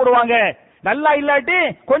ரொம்ப சாப்பிடுவாங்க, நல்லா இல்லாட்டி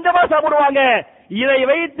கொஞ்சமா சாப்பிடுவாங்க. இதை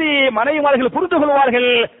வைத்து மனைவிமார்கள் புரிந்து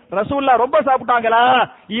கொள்வார்கள், ரசூலுல்லாஹ் ரொம்ப சாப்பிட்டாங்களா,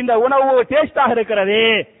 இந்த உணவு டேஸ்டாக இருக்கிறது,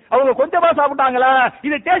 அவங்க கொஞ்சமா சாப்பிட்டாங்களா,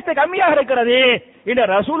 இது டேஸ்ட் கம்மியாக இருக்கிறது. இந்த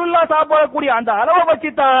ரசூலுல்லாஹ் சாப்பிடக்கூடிய அந்த அளவை வச்சு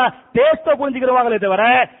தான் டேஸ்ட புரிஞ்சுக்கிறவாங்களே தவிர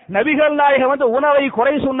நபிகள் நாயகம் உணவை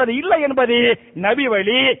குறை சொன்னது இல்லை என்பது நபி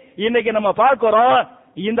வழி. இன்னைக்கு நம்ம பார்க்கிறோம்,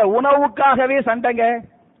 இந்த உணவுக்காகவே சண்டைங்க.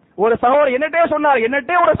 ஒரு சகோதரர் என்னட்டே சொன்னார்,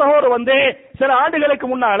 என்னட்டே ஒரு சகோதரர் சில ஆண்டுகளுக்கு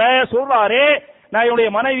முன்னால சொல்றாரு, நான் என்னுடைய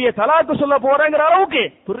மனைவியை தலாக்கு சொல்ல போறேங்கிற அளவுக்கு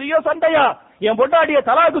பெரிய சண்டையா, என் பொண்டாட்டிய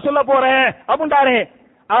தலாக்கு சொல்ல போறேன் அப்படின்றாரு.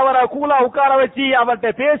 அவரை கூலா உட்கார வச்சு அவர்கிட்ட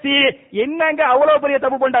பேசி, என்னங்க அவ்வளவு பெரிய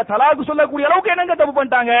தப்பு பண்ணிட்டா, தலாக்கு சொல்லக்கூடிய அளவுக்கு என்னங்க தப்பு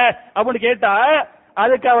பண்ணிட்டாங்க அப்படின்னு கேட்டா,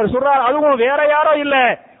 அதுக்கு அவர் சொல்றாரு, அதுவும் வேற யாரோ இல்ல,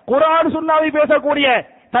 குர்ஆன் சுன்னாவை பேசக்கூடிய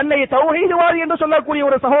தன்னை தௌஹீத்வாதி என்று சொல்லக்கூடிய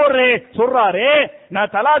ஒரு சகோதரர் சொல்றாரு,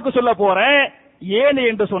 நான் தலாக்கு சொல்ல போறேன். ஏன்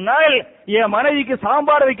என்று சொன்னால், என் மனைவிக்கு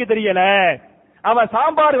சாம்பார் வைக்க தெரியல, அவன்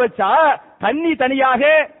சாம்பார் வச்சா தண்ணி தனியாக,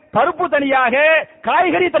 பருப்பு தனியாக,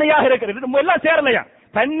 காய்கறி தனியாக இருக்கிறது, எல்லாம் சேரலையா,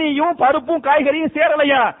 தண்ணியும் பருப்பும் காய்கறியும்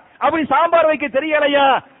சேரலையா, அப்படி சாம்பார் வைக்க தெரியலையா,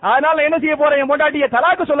 அதனால என்ன செய்ய போறேன், என் பொண்டாட்டிய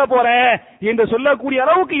தலாக்கு சொல்ல போறேன் என்று சொல்லக்கூடிய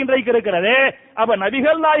அளவுக்கு இன்றைக்கு இருக்கிறது. அப்ப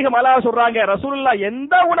நபிகள் நாயகம் அல்லாஹ் சொல்றாங்க, ரசூலுல்லாஹ்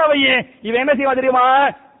எந்த உணவையும் இவன் என்ன செய்வா தெரியுமா,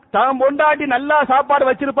 தான் பொண்டாட்டி நல்லா சாப்பாடு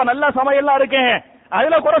வச்சிருப்பான், நல்லா சமையல்லாம் இருக்கேன்,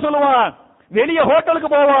 அதுல குறை சொல்லுவான். வெளியே ஹோட்டலுக்கு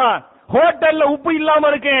போவான், ஹோட்டல்ல உப்பு இல்லாம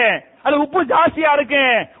இருக்கு, அது உப்பு ஜாஸ்தியா இருக்கு,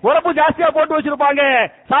 உரப்பு ஜாஸ்தியா போட்டு வச்சிருப்பாங்க,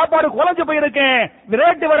 சாப்பாடு குறைஞ்சு போயிருக்கு,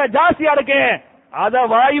 ரேட்டு வர ஜாஸ்தியா இருக்கு, அத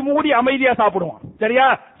வாய் மூடி அமைதியா சாப்பிடுவான். சரியா,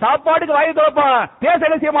 சாப்பாட்டுக்கு வாயை திறப்பான், பேச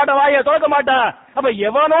என்ன செய்ய மாட்டான், வாயை திறக்க மாட்டான். அப்ப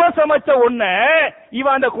எவனோ சமைச்ச ஒண்ண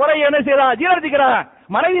இவன் அந்த குறைய என்ன செய்யறான், ஜீரணிக்கிறான்.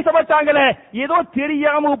 மனைவி சமைச்சாங்களே, ஏதோ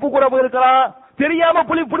தெரியாம உப்பு கூட போயிருக்கலாம், தெரியாம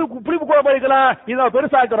புளிப்பு கூட போயிருக்கலாம், இதை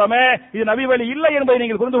பெருசாக்குறோமே, இது நபி வழி இல்லை என்பதை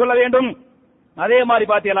நீங்கள் புரிந்து கொள்ள வேண்டும். அதே மாதிரி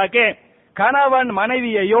பாத்தீங்களாக்கே, கணவன்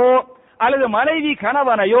மனைவியையோ அல்லது மனைவி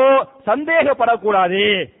கணவனையோ சந்தேகப்படக்கூடாது.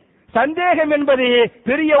 சந்தேகம் என்பது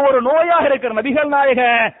பெரிய ஒரு நோயாக இருக்கிற நபிகள் நாயக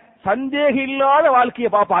சந்தேக இல்லாத வாழ்க்கையை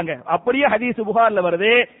பார்ப்பாங்க. அப்படியே ஹதீஸ் புகார்ல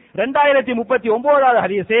வருது, 2039வது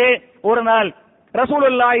ஹதீஸ். ஒரு நாள்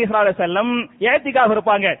ரசூலுல்லாஹி ஸல்லல்லாஹு அலைஹி வஸல்லம் இஅ்திகாஃப்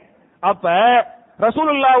இருப்பாங்க. அப்ப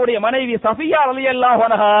ரசூலுல்லாஹ்வுடைய மனைவி சஃபியா ரலியல்லாஹு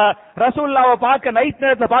அன்ஹா ரசூலுல்லாஹ்வை பார்க்க நைட்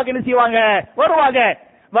நேரத்துல பார்க்க என்ன செய்வாங்க, வருவாங்க.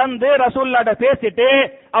 வந்து ரசூலுல்லாஹ்ட்ட பேசிட்டு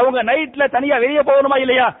அவங்க நைட்ல தனியா வெளியே போகணுமா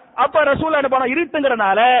இல்லையா, அப்ப ரசூலுல்லாஹ் என்ன பண்ண,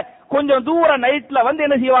 இருட்டுங்கறனால கொஞ்சம் தூரம் நைட்ல வந்து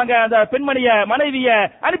என்ன செய்வாங்க, அந்த பெண்மணிய மனைவிய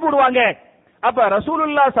அனுப்பி விடுவாங்க. அப்ப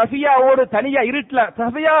ரசூலுல்லாஹ் சஃபியாவோடு தனியா இருட்டுல,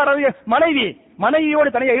 சஃபியா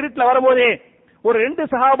மனைவியோடு தனியா இருட்டுல வரும்போது ஒரு 2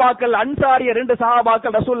 சஹாபாக்கள், அன்சாரிய 2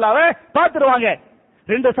 சஹாபாக்கள் ரசூலுல்லாஹ்வை பார்த்துருவாங்க.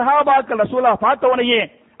 2 சஹாபாக்கள் ரசூலுல்லாஹ் பார்த்த உடனே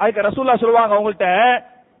அதுக்கு ரசூலுல்லாஹ் சொல்லுவாங்க, அவங்கள்ட்ட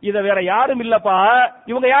இத வேற யாரும் இல்லப்பா,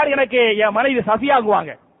 இவங்க யாரு, எனக்கு என் மனைவி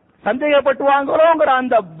சஃபியாங்குவாங்க. சந்தேகப்பட்டுவாங்களோங்கிற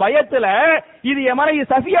அந்த பயத்துல இது என் மனைவி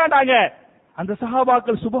சஃபியாண்டாங்க. அந்த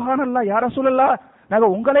சஹாபாக்கள் சுப்ஹானல்லாஹ் யா ரசூலல்லாஹ், நாங்க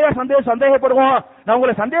உங்களையே சந்தேகப்படுவோம், நான்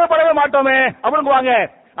உங்களை சந்தேகப்படவே மாட்டோமே அப்படிங்குவாங்க.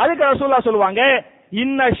 அதுக்கு ரசூலுல்லாஹ் சொல்லுவாங்க,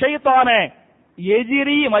 இன்ன ஷைத்தான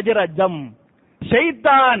எஜிரி மஜ்ரஜம்,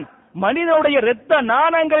 ஷைத்தான் மனிதனுடைய இரத்த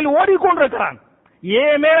நாணங்களில் ஓடிக்கொண்டிருக்கிறான்,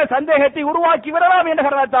 ஏன் மேல சந்தேகத்தை உருவாக்கி விடலாம் என்ற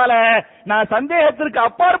காரணத்தால நான் சந்தேகத்திற்கு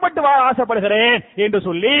அப்பாற்பட்டு ஆசைப்படுகிறேன் என்று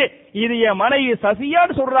சொல்லி இது என் மனைவி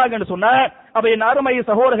சஃபியான்னு சொல்றாங்கன்னு சொன்ன. அப்ப என் அருமை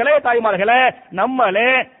சகோதரர்களே, தாய்மார்களே,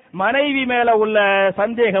 நம்மளே மனைவி மேல உள்ள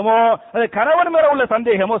சந்தேகமோ அது கணவன் மேல உள்ள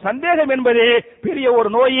சந்தேகமோ, சந்தேகம் என்பது பெரிய ஒரு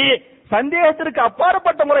நோய். சந்தேகத்திற்கு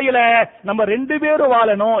அப்பாற்பட்ட முறையில நம்ம 2 பேரும்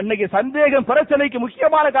வாழணும். இன்னைக்கு சந்தேகம் பிரச்சனைக்கு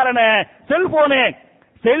முக்கியமான காரணம்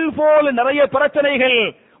செல்போன் நிறைய பிரச்சனைகள்,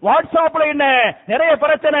 வாட்ஸ்அப்ல என்ன நிறைய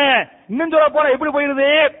பிரச்சனை. இன்னும் சொல்ல போனா எப்படி போயிருது,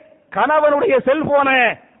 கணவனுடைய செல்போனை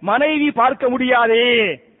மனைவி பார்க்க முடியாது,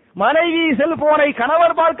 மனைவி செல்போனை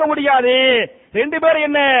கணவர் பார்க்க முடியாது. 2 பேரும்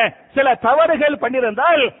என்ன சில தவறுகள்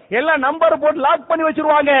பண்ணிருந்தால் எல்லாம் நம்பர் போட்டு லாக் பண்ணி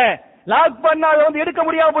வச்சிருவாங்க. லாக் பண்ணா எடுக்க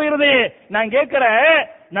முடியாம போயிருது. நான் கேட்கிறேன்,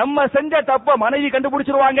 நம்ம செஞ்ச தப்ப மனைவி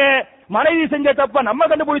கண்டுபிடிச்சிருவாங்க, மனைவி செஞ்ச தப்ப நம்ம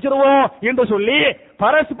கண்டுபிடிச்சிருவோம் என்று சொல்லி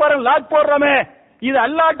பரஸ்பரம் லாக் போடுறோமே, இது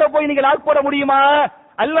அல்லாஹ்ட்ட போய் நீங்க லாக் போட முடியுமா?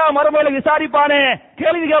 அல்லாஹ் மறுமையில விசாரிப்பானே,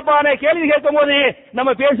 கேள்வி கேட்பானே. கேள்வி கேட்கும் போது நம்ம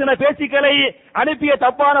பேசின பேச்சுக்களை, அனுப்பிய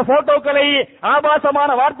தப்பான போட்டோக்களை, ஆபாசமான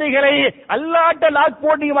வார்த்தைகளை அல்லாஹ்ட்ட லாக்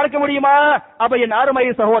போட்டு நீங்க மறைக்க முடியுமா? அப்ப என் அருமை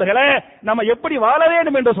சகோதரர்களே, நம்ம எப்படி வாழ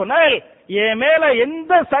வேண்டும் என்று சொன்னால், என் மேல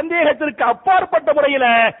எந்த சந்தேகத்திற்கு அப்பாற்பட்ட முறையில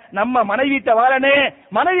நம்ம மனைவிட்ட வாழணும்,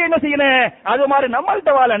 மனைவி என்ன செய்யணும் அது மாதிரி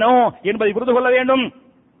நம்மள்கிட்ட வாழணும் என்பதை புரிந்து கொள்ள வேண்டும்.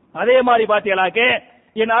 அதே மாதிரி பாத்தீங்களாக்கே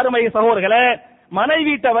என் அருமை சகோதரர்களே,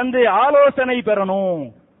 மனைவிட்ட ஆலோசனை பெறணும்,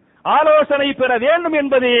 ஆலோசனை பெற வேண்டும்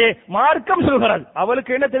என்பது மார்க்கம் சொல்கிறது.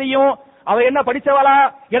 அவளுக்கு என்ன தெரியும், அவ என்ன படிச்சவளா,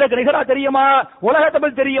 எனக்கு நிகரா தெரியுமா, உலக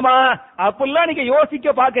தமிழ் தெரியுமா, அப்படிலாம் நீங்க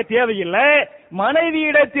யோசிக்க பார்க்க தேவையில்லை.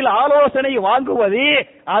 மனைவியிடத்தில் ஆலோசனை வாங்குவது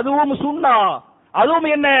அதுவும் சுன்னா, அதுவும்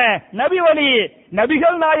என்ன நபி வழி.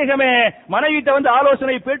 நபிகள் நாயகமே மனைவிட்ட வந்து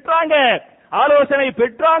ஆலோசனை பெற்றாங்க. ஆலோசனை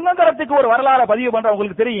பெற்றாங்கிறதுக்கு ஒரு வரலாறு பதிவு பண்ற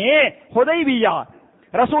உங்களுக்கு தெரியும். ஹுதைபியா,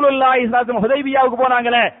 ரசூலுல்லாஹி ஸல்லல்லாஹு அலைஹி வஸல்லம் ஹுதைபியாவுக்கு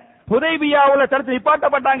போனாங்களே, ஹுதைபியாவுல தடுத்து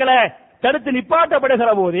நிப்பாட்டப்பட்டாங்களே, தடுத்து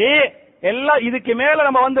நிப்பாட்டப்படுகிற போது எல்லாம் இதுக்கு மேல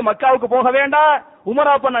நம்ம வந்து மக்காவுக்கு போக வேண்டாம்,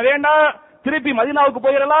 உமரா பண்ண வேண்டாம், திருப்பி மதீனாவுக்கு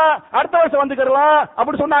போயிடலாம், அடுத்த வருஷம் வந்துக்கலாம்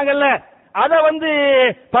அப்படி சொன்னாங்கல்ல. அத வந்து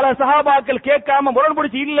பல சஹாபாக்கள் கேட்காம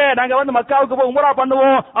முரண்பிடிச்சு இல்ல நாங்க வந்து மக்காவுக்கு போய் உம்ரா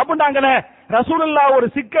பண்ணுவோம் அப்படின்னாங்களே. ரசூலுல்லாஹ் ஒரு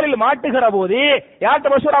சிக்கலில் மாட்டுகிற போது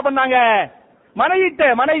யார்கிட்ட மசூரா பண்ணாங்க?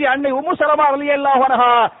 மனைவி அன்னை உம்மு சலமா ரலியல்லாஹு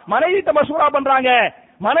அன்ஹா மனைவிட்ட மசூரா பண்றாங்க.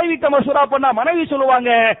 மனைவிட்ட மசூரா பண்ணா மனைவி சொல்லுவாங்க,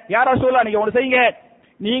 யா ரசூலுல்லாஹ் நீங்க ஒண்ணு செய்யுங்க,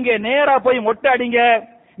 நீங்க நேரா போய் மொட்டை அடிங்க,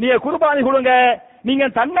 நீங்க குர்பானி கொடுங்க, நீங்க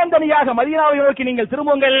தன்னந்தனியாக மதீனாவை நோக்கி நீங்கள்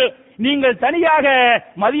திரும்புங்கள். நீங்கள் தனியாக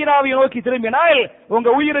மதீனாவை நோக்கி திரும்பினால் உங்க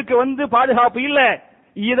உயிருக்கு வந்து பாதுகாப்பு இல்ல.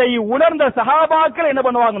 இதை உணர்ந்த சஹாபாக்கள் என்ன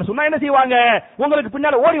பண்ணுவாங்கன்னு சொன்னா என்ன செய்வாங்க, உங்களுக்கு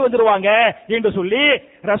பின்னால ஓடி வந்துருவாங்க என்று சொல்லி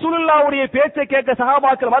ரசூலுல்லாஹ்வுடைய பேச்சை கேட்க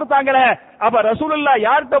சஹாபாக்கள் மறுத்தாங்களே. அப்ப ரசூலுல்லாஹ்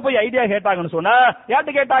யார்கிட்ட போய் ஐடியா கேட்டாங்கன்னு சொன்னா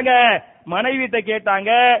யார்கிட்ட கேட்டாங்க? மனைவிட்ட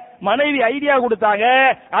கேட்டாங்க. மனைவி ஐடியா கொடுத்தாங்க,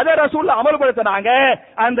 அதை ரசூலுல்லாஹ் அமல்படுத்தினாங்க,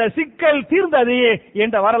 அந்த சிக்கல் தீர்ந்தது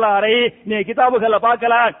என்ற வரலாறை நீங்க கிதாபுகள்ல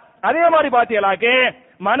பார்க்கலாம். அதே மாதிரி பாத்தீங்களாக்கு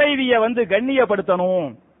மனைவியை வந்து கண்ணியப்படுத்தணும்.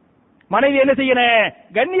 மனைவி என்ன செய்யணும்?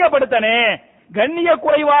 கண்ணியப்படுத்தணும். கண்ணிய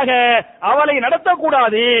குறைவாக அவளை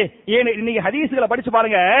நடத்தக்கூடாது. இன்னைக்கு ஹதீஸ்களை படிச்சு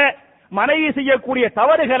பாருங்க, மனைவி செய்யக்கூடிய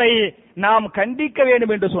தவறுகளை நாம் கண்டிக்க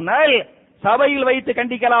வேண்டும் என்று சொன்னால் சபையில் வைத்து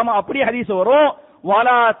கண்டிக்கலாமா? அப்படி ஹதீஸ் வரும்.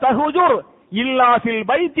 வலா தஹுஜுர் இல்லா ஃபில்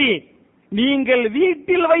பைத்தி, நீங்கள்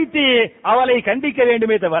வீட்டில் வைத்து அவளை கண்டிக்க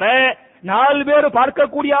வேண்டுமே தவிர 4 பேர்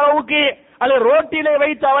பார்க்கக்கூடிய அளவுக்கு அல்லது ரோட்டிலே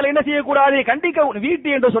வைத்து அவளை என்ன செய்யக்கூடாது, கண்டிக்க. வீட்டு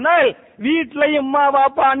என்று சொன்னால் வீட்டிலையும் அம்மா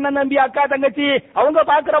பாப்பா அண்ணன் தம்பி அக்கா தங்கச்சி அவங்க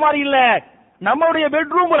பாக்குற மாதிரி இல்ல, நம்மளுடைய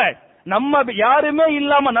பெட்ரூம்ல நம்ம யாருமே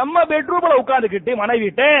இல்லாம நம்ம பெட்ரூம்ல உட்கார்ந்துகிட்டு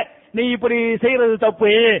மனைவிட்ட நீ இப்படி செய்யறது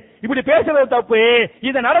தப்பு, இப்படி பேசுறது தப்பு,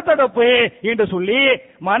 இதை நடத்த தப்பு என்று சொல்லி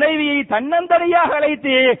மனைவியை தன்னந்தனியாக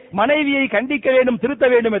அழைத்து மனைவியை கண்டிக்க வேண்டும், திருத்த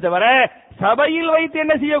வேண்டுமே தவிர சபையில் வைத்து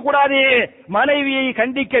என்ன செய்யக்கூடாது, மனைவியை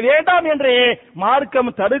கண்டிக்க வேண்டாம் என்று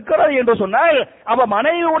மார்க்கம் தடுக்கிறது என்று சொன்னால் அப்ப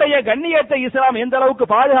மனைவியுடைய கண்ணியத்தை இஸ்லாம் எந்த அளவுக்கு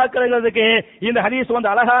பாதுகாக்கிறதுக்கு இந்த ஹதீஸ்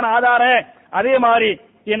வந்து அழகான ஆதாரம். அதே மாதிரி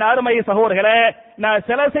என் அருமை சகோதரர்களே, நான்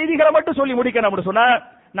சில செய்திகளை மட்டும் சொல்லி முடிக்கணும் அப்படி சொன்னா,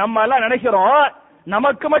 நம்ம எல்லாம் நினைக்கிறோம்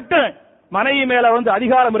நமக்கு மட்டும் மனைவி மேல வந்து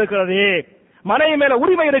அதிகாரம் இருக்கிறது, மனைவி மேல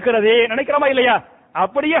உரிமை இருக்கிறது நினைக்கிறோமா இல்லையா?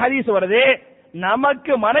 அப்படியே ஹதீஸ் வருது,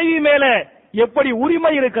 நமக்கு மனைவி மேல எப்படி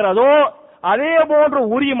உரிமை இருக்கிறதோ அதே போன்ற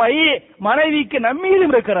உரிமை மனைவிக்கு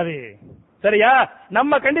நம்மீதும் இருக்கிறது. சரியா?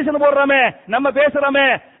 நம்ம கண்டிஷன் போடுறோமே, நம்ம பேசுறோமே,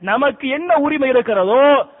 நமக்கு என்ன உரிமை இருக்கிறதோ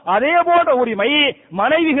அதே போன்ற உரிமை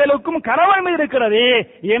மனைவிகளுக்கும் கணவன் மீது இருக்கிறது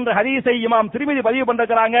என்ற ஹதீஸை இமாம் திருமிதி பதிவு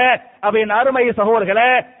பண்றாங்க. அப்ப என் அருமை சகோதரர்களே,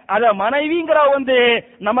 அத மனைவிங்கிற வந்து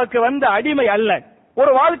நமக்கு வந்து அடிமை அல்ல,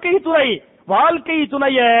 ஒரு வாழ்க்கை துணை. வாழ்க்கை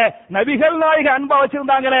துணைய நபிகள் நாயக அன்பா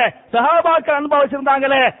வச்சிருந்தாங்களே, சஹாபாக்கள் அன்பா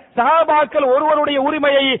வச்சிருந்தாங்களே, சஹாபாக்கள் ஒருவருடைய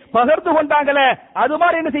உரிமையை பகிர்ந்து கொண்டாங்களே, அது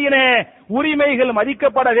மாதிரி என்ன செய்யணும், உரிமைகள்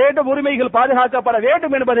மதிக்கப்பட வேண்டும், உரிமைகள் பாதுகாக்கப்பட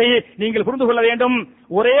வேண்டும் என்பதை நீங்கள் புரிந்து கொள்ள வேண்டும்.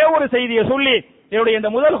 ஒரே ஒரு செய்தியை சொல்லி என்னுடைய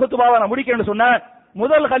இந்த முதல் குத்துபாவை நான் முடிக்கணும்னு சொன்ன,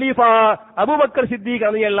 முதல் கலீஃபா அபூபக்கர் சித்திக்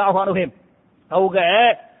ரலியல்லாஹு அன்ஹு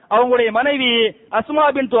அவங்களுடைய மனைவி அஸ்மா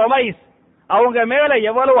பின்த் உமைஸ் அவங்க மேல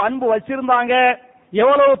எவ்வளவு அன்பு வச்சிருந்தாங்க,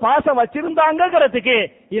 எவ்வளவு பாசம் வச்சிருந்தாங்கிறதுக்கு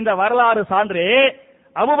இந்த வரலாறு சான்று.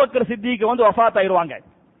 அபூபக்கர் சித்திக் வந்து வஃபாத் ஆயிருவாங்க.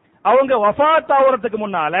 அவங்க வஃபாத் ஆகிறதுக்கு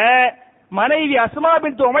முன்னால மனைவி அஸ்மா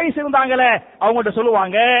பின்த் உமைஸ் இருந்தாங்களே, அவங்கள்ட்ட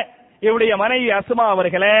சொல்லுவாங்க, என்னுடைய மனைவி அஸ்மா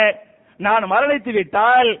அவர்களே, நான் மரணித்து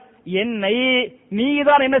விட்டால் என்னை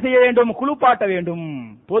நீதான் என்ன செய்ய வேண்டும், குளிப்பாட்ட வேண்டும்.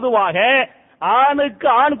 பொதுவாக ஆணுக்கு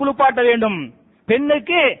ஆண் குளிப்பாட்ட வேண்டும்,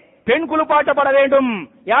 பெண்ணுக்கு பெண் குளிப்பாட்டப்பட வேண்டும்.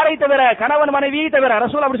 யாரை தவிர? கணவன் மனைவி தவிர.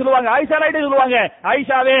 ரசூல் அப்படி சொல்லுவாங்க. ஆயிஷா நாயிட்டு சொல்லுவாங்க,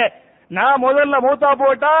 ஆயிஷாவே நான் முதல்ல மூத்தா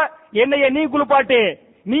போட்டா என்னைய நீ குளிப்பாட்டு,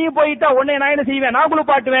 நீ போயிட்டா உன்னை நான் என்ன செய்வேன், நான்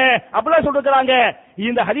குளிப்பாட்டுவேன் அப்படிலாம் சொல்லிருக்காங்க.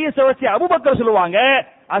 இந்த ஹதீஸை வச்சு அபூபக்கர் சொல்லுவாங்க,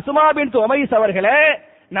 அஸ்மா பின்த் உமைஸ் அவர்களே,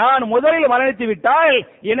 நான் முதலில் மரணித்து விட்டால்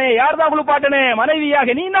என்னை யார் தான் குளிப்பாட்டனே,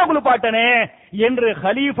 மனைவியாக நீ தான் குளிப்பாட்டனே என்று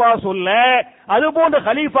ஹலீஃபா சொல்ல, அதுபோன்ற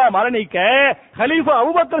ஹலீஃபா மரணிக்க ஹலீஃபா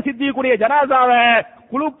அபூபக்கர் சித்திக்குடைய ஜனாசாவை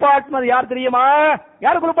குளிப்பாட்டினது யார் தெரியுமா?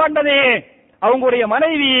 யார் குளிப்பாட்டினது? அவங்களுடைய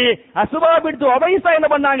மனைவி அஸ்மா பின்த் உமைஸ் என்ன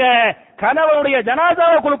பண்ணாங்க, கணவனுடைய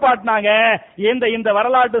ஜனாசாவை குளிப்பாட்டினாங்க. இந்த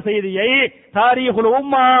வரலாற்று செய்தியை தாரீகுல்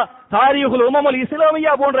உம்மா தாரீகுல் உமமுல்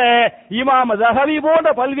இஸ்லாமியா போன்ற இமாம் ஸஹபி போன்ற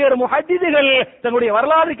பல்வேறு முஹத்திதுகள் தன்னுடைய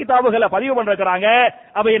வரலாறு கிதாபுகளை பதிவு பண்றாங்க.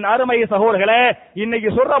 அப்ப என் அருமை சகோதரர்களே, இன்னைக்கு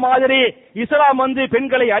சொல்ற மாதிரி இஸ்லாம் வந்து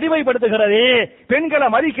பெண்களை அடிமைப்படுத்துகிறது, பெண்களை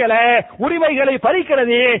மதிக்கல, உரிமைகளை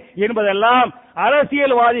பறிக்கிறது என்பதெல்லாம்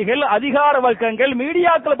அரசியல்வாதிகள், அதிகார வர்க்கங்கள்,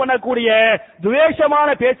 மீடியாக்கள் பண்ணக்கூடிய துவேஷமான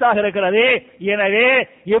பேச்சாக இருக்கிறது. எனவே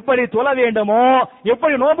எப்படி தொழ வேண்டுமோ,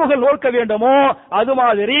 எப்படி நோன்புகள் நோக்க வேண்டுமோ, அது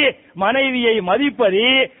மாதிரி மனைவியை மதிப்பது,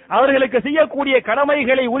 அவர்களுக்கு செய்யக்கூடிய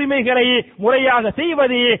கடமைகளை, உரிமைகளை முறையாக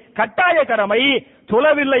செய்வது கட்டாய கடமை.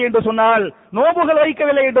 தொழவில்லை என்று சொன்னால், நோன்புகள்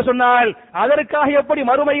வைக்கவில்லை என்று சொன்னால், அதற்காக எப்படி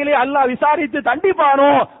மறுமையிலே அல்லாஹ் விசாரித்து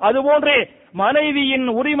தண்டிப்பானோ, அதுபோன்று மனைவியின்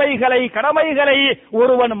உரிமைகளை, கடமைகளை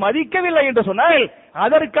ஒருவன் மதிக்கவில்லை என்று சொன்னால்,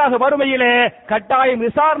 அதற்காக மறுமையிலே கட்டாயம்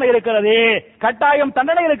விசாரணை இருக்கிறது, கட்டாயம்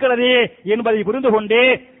தண்டனை இருக்கிறது என்பதை புரிந்து கொண்டு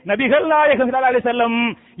நபிகள் நாயகம் ஸல்லல்லாஹு அலைஹி வஸல்லம்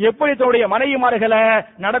எப்படி தன்னுடைய மனைவிமார்களை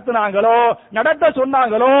நடத்தினாங்களோ, நடத்த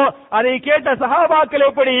சொன்னாங்களோ, அதை கேட்ட சஹாபாக்கள்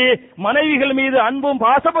எப்படி மனைவிகள் மீது அன்பும்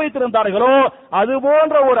பாசம் வைத்திருந்தார்களோ, அது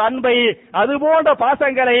போன்ற ஒரு அன்பை, அது போன்ற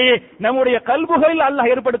பாசங்களை நம்முடைய கல்புகளில்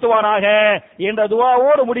அல்லாஹ் ஏற்படுத்துவானாக என்ற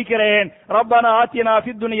துஆவோடு முடிக்கிறேன். ரப்பனா ஆத்தினா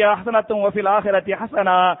ஃபித் துன்யா ஹஸனத்தும் வ ஃபில் ஆখিরাতি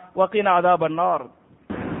ஹஸனா வ கினா அஸாபன் நார்.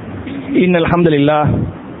 இன்னல் ஹம்துலில்லாஹ்.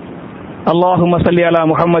 اللهم صل على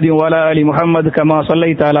محمد وعلى ال محمد كما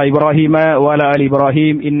صليت على ابراهيم وعلى ال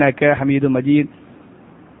ابراهيم انك حميد مجيد.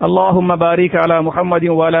 اللهم بارك على محمد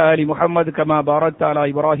وعلى ال محمد كما باركت على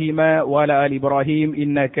ابراهيم وعلى ال ابراهيم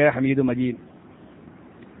انك حميد مجيد.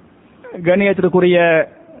 கண்ணியத்திற்குரிய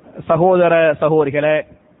சகோதர சகோதரிகளே,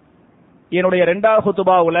 என்னுடைய இரண்டாவது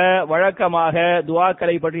குத்துபாவுல வழக்கமாக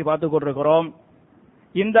துஆக்களை பற்றி பார்த்துக் கொண்டிருக்கிறோம்.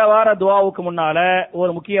 இந்த வார துஆவுக்கு முன்னால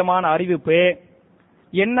ஒரு முக்கியமான அறிவிப்பு.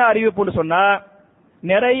 என்ன அறிவிப்புன்னு சொன்னா,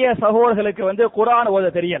 நிறைய சகோதரர்களுக்கு வந்து குர்ஆன் ஓத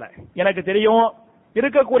தெரியல. எனக்கு தெரியும்,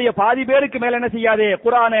 இருக்கக்கூடிய பாதி பேருக்கு மேல என்ன செய்யாது,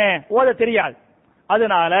 குர்ஆனை ஓத தெரியாது.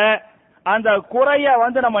 அதனால அந்த குறைய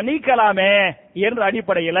வந்து நம்ம நீக்கலாமே என்ற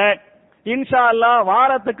அடிப்படையில் இன்ஷா அல்லாஹ்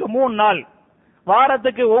வாரத்துக்கு 3 நாள்,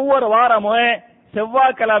 வாரத்துக்கு ஒவ்வொரு வாரமும்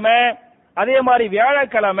செவ்வாய்க்கிழமை, அதே மாதிரி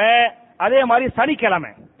வியாழக்கிழமை, அதே மாதிரி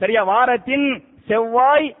சனிக்கிழமை, சரியா, வாரத்தின்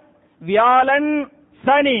செவ்வாய், வியாழன்,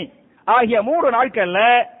 சனி ஆகிய 3 நாட்கள்ல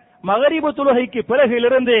மகரிபு தொழுகைக்கு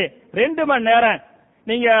பிறகிலிருந்து 2 மணி நேரம்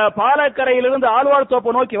நீங்க பாலக்கரையிலிருந்து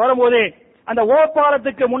ஆழ்வார்தோப்பு நோக்கி வரும்போது அந்த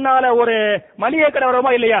ஓப்பாலத்துக்கு முன்னால ஒரு மளிகை கடை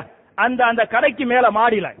வருமா இல்லையா, அந்த கடைக்கு மேல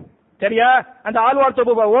மாடியில, சரியா, அந்த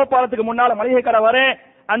ஆழ்வார்தோப்பு ஓப்பாலத்துக்கு முன்னால மளிகை கடை வர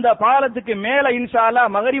அந்த பாலத்துக்கு மேல இன்ஷா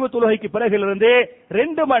அல்லாஹ் மகரிபு தொழுகைக்கு பிறகிலிருந்து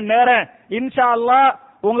 2 மணி நேரம் இன்ஷா அல்லாஹ்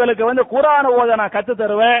உங்களுக்கு வந்து குர்ஆன் ஓத நான் கத்து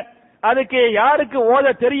தருவேன். அதுக்கு யாருக்கு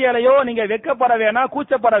ஓத தெரியலையோ நீங்க வெக்கப்பட வேணாம்,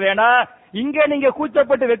 கூச்சப்பட வேணாம். இங்க நீங்க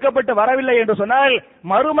கூச்சப்பட்டு வெக்கப்பட்டு வரவில்லை என்று சொன்னால்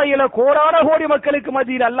மறுமையில கோடான கோடி மக்களுக்கு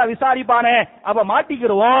மத்தியில் அல்லாஹ் விசாரிப்பானே, அப்ப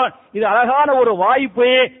மாட்டிக்கிடுவோம். இது அழகான ஒரு வாய்ப்பு.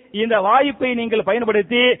 இந்த வாய்ப்பை நீங்கள்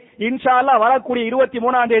பயன்படுத்தி இன்ஷா அல்லாஹ் வரக்கூடிய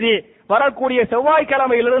 23ஆம் தேதி வரக்கூடிய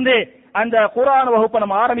செவ்வாய்க்கிழமையிலிருந்து அந்த குர்ஆன் வகுப்பை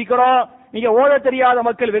நம்ம ஆரம்பிக்கிறோம். நீங்க ஓத தெரியாத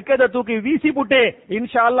மக்கள் வெக்கத்தை தூக்கி வீசி போட்டு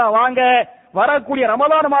இன்ஷா அல்லாஹ் வாங்க. வரக்கூடிய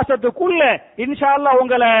ரமலான் மாசத்துக்குள்ள இன்ஷா அல்லாஹ்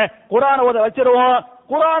உங்களை குர்ஆன் ஓத வச்சிருவோம்.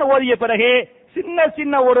 குர்ஆன் ஓதிய பிறகு சின்ன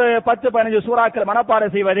சின்ன ஒரு 10-15 சூறாக்கள்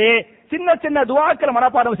மனப்பாடம் செய்வது, சின்ன சின்ன துஆக்கள்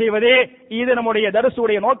மனப்பாடம் செய்வது, இது நம்முடைய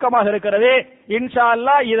தர்ஸுடைய நோக்கமாக இருக்கிறது. இன்ஷா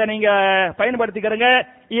அல்லாஹ் இதை நீங்க பயன்படுத்திக்கிறங்க.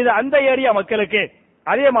 இது அந்த ஏரியா மக்களுக்கு.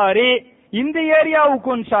 அதே மாதிரி இந்த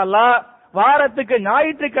ஏரியாவுக்கு இன்ஷா அல்லாஹ் வாரத்துக்கு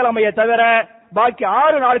ஞாயிற்றுக்கிழமையை தவிர பாக்கி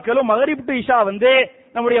 6 நாட்களும் மகரிப் டு இஷா வந்து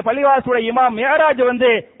நம்முடைய பள்ளிவாசலுடைய இமாம் மேராஜ் வந்து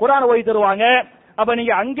குர்ஆன் ஓதி தருவாங்க. அப்ப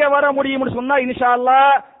நீங்க அங்க வர முடியும்னு சொன்னா இன்ஷா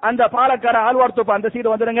அல்லாஹ் அந்த பாலக்கார ஆழ்வார்தோப்பு அந்த சைடு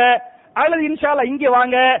வந்துருங்க, அல்லது இன்ஷா அல்லாஹ் இங்க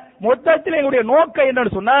வாங்க. மொத்தத்தில் எங்களுடைய நோக்கம்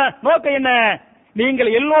என்னன்னு சொன்னா, நோக்கம் என்ன, நீங்கள்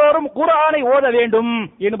எல்லோரும் குர்ஆனை ஓத வேண்டும்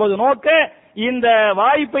என்பது நோக்க. இந்த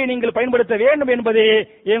வாய்ப்பை நீங்கள் பயன்படுத்த வேண்டும் என்பது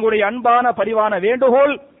எங்களுடைய அன்பான பரிவான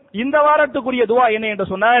வேண்டுகோள். இந்த வாரத்துக்குரிய துஆ என்ன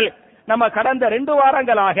என்று சொன்னால், நம்ம கடந்த 2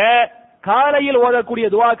 வாரங்களாக காலையில் ஓதக்கூடிய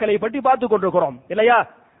துஆக்களை பற்றி பார்த்துக் கொண்டிருக்கிறோம் இல்லையா.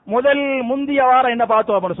 முந்திய வாரம் என்ன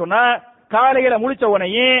பார்த்தோம் அப்படின்னு சொன்னா, காலையில முழிச்ச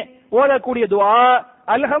உடனே ஓதக்கூடிய துஆ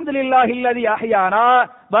அல்ஹம்துலில்லாஹில்லதி அஹ்யானா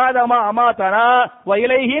பாதமா அமாதனா வ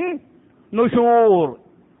இலைஹின் நுஷூர்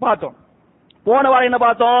பார்த்தோம். போன வாரம் என்ன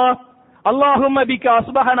பார்த்தோம், அல்லாஹும்ம பிக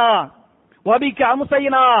அஸ்பஹனா வ பிக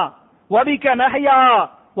அம்சைனா வ பிக நஹ்யா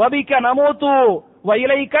வ பிக நமூது வ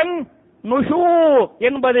இலைக்கன் நுஷூர்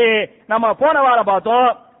என்பது நம்ம போன வாரம்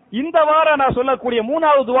பார்த்தோம். இந்த வாரம் நான் சொல்லக்கூடிய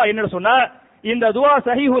 3வது துஆ என்னன்னு சொன்னா, இந்த துஆ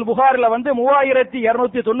சஹீஹுல் புகாரில வந்து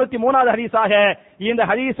 3293வது ஹதீஸாக இந்த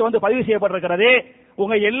ஹதீஸ் வந்து பதிவு செய்யப்பட்டிருக்கிறது.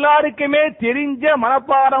 உங்க எல்லாருக்குமே தெரிஞ்ச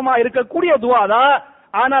மனப்பாடமா இருக்கக்கூடிய துஆ தான்,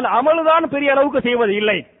 ஆனால் அமல் தான் பெரிய அளவுக்கு செய்வது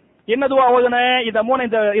இல்லை. என்ன துஆ ஓதுன,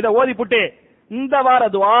 இத ஓதி புட்டு இந்த வார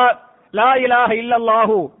துஆ லா இலாஹ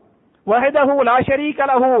இல்லல்லாஹு வஹதஹு லா ஷரீக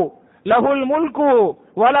லஹு லஹுல் முல்கு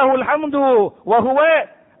வலஹுல் ஹம்து வஹுவ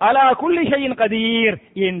அலா குல்லி ஷைஇன் கதீர்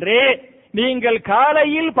என்று நீங்கள்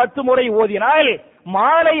காலையில் 10 முறை ஓதினால்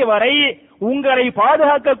மாலை வரை உங்களை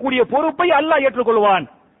பாதுகாக்கக்கூடிய பொறுப்பை அல்லாஹ் ஏற்றுக்கொள்வான்.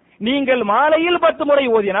 நீங்கள் மாலையில் 10 முறை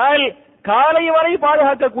ஓதினால் காலை வரை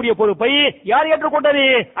பாதுகாக்கக்கூடிய பொறுப்பை யார் ஏற்றுக்கொண்டது?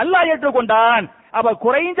 அல்லாஹ் ஏற்றுக்கொண்டான். அப்ப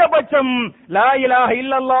குறைந்தபட்சம் லா இலாஹ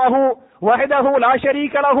இல்லல்லாஹு வஹ்தஹு லா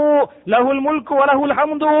ஷரீக லஹு லஹுல் முல்கு வலஹுல்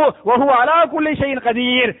ஹம்து வஹுவ அலா குல்லி ஷைஇன்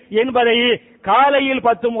கதீர் என்பதை காலையில்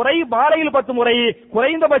 10 முறை மாலையில் 10 முறை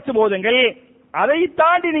குறைந்தபட்சம் ஓதுங்கள். அதை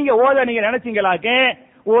தாண்டி நீங்க ஓத நீங்க நினைச்சீங்களாக்க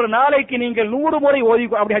ஒரு நாளைக்கு நீங்கள் 100 முறை ஓதி,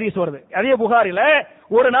 அப்படி ஹதீஸ் வருது அதே புகாரில,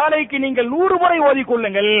 ஒரு நாளைக்கு நீங்கள் 100 முறை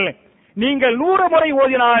ஓதிக்கொள்ளுங்கள். நீங்கள் 100 முறை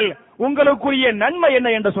ஓதினால் உங்களுக்குரிய நன்மை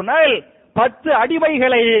என்ன என்று சொன்னால் 10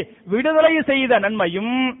 அடிமைகளை விடுதலை செய்த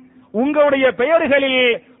நன்மையும், உங்களுடைய பெயர்களில்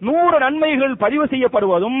 100 நன்மைகள் பதிவு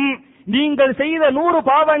செய்யப்படுவதும், நீங்கள் செய்த 100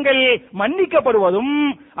 பாவங்கள் மன்னிக்கப்படுவதும்,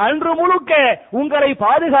 அன்று முழுக்க உங்களை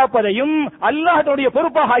பாதுகாப்பதையும் அல்லாஹ் தன்னுடைய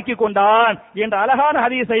பொறுப்பாக ஆக்கிக் கொண்டான் என்ற அழகான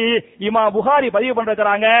ஹதீஸை இமாம் புகாரி பதிவு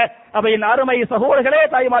பண்றாங்க. அப்ப என் அருமை சகோதரர்களே,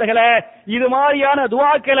 தாய்மார்களே, இது மாதிரியான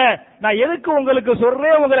துஆக்களை நான் எதுக்கு உங்களுக்கு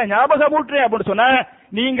சொல்றேன், உங்களை ஞாபகமூட்டுறேன் அப்படின்னு சொன்ன,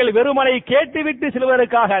 நீங்கள் வெறுமனை கேட்டுவிட்டு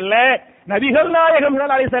செல்வதற்காக அல்ல. நபிகள் நாயகம்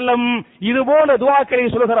ஸல்லல்லாஹு அலைஹி வஸல்லம் இது போல துஆக்களை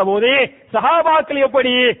சொல்கிற போது சஹாபாக்கள்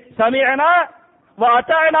எப்படி சமிஅனா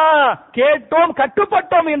வஅதானா, கேட்டோம்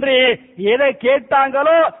கட்டுப்பட்டோம் என்று எதை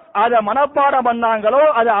கேட்டாங்களோ அதை மனப்பாடம் பண்ணாங்களோ,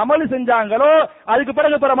 அதை அமல் செஞ்சாங்களோ, அதுக்கு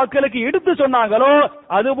பிறகு பிற மக்களுக்கு எடுத்து சொன்னாங்களோ,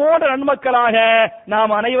 அது போன்ற நன்மக்களாக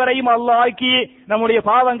நாம் அனைவரையும் அல்லாஹ் ஆக்கி நம்முடைய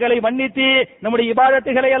பாவங்களை மன்னித்து நம்முடைய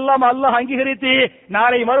இபாதத்துகளை எல்லாம் அல்லாஹ் அங்கீகரித்து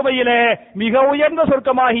நாளை மறுமையிலே மிக உயர்ந்த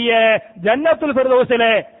சொர்க்கமாகிய ஜன்னத்துல்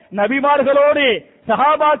ஃபிர்தௌஸிலே நபிமார்களோடு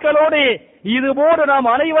சஹாபாக்களோடு இதுபோன்று நாம்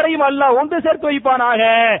அனைவரையும் அல்லாஹ் ஒன்று சேர்த்து வைப்பானாக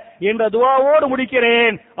என்ற துஆவோடு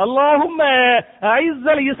முடிக்கிறேன். அல்லாஹும்ம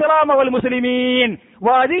அஇஸ்ஸல் இஸ்லாம வல் முஸ்லிமீன்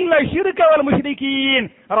وأذل الشرك والمشركين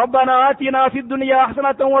ربنا آتنا في الدنيا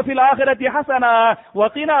حسنة وفي الآخرة حسنة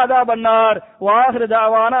وقنا عذاب النار وآخر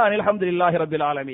دعوانا أن الحمد لله رب العالمين.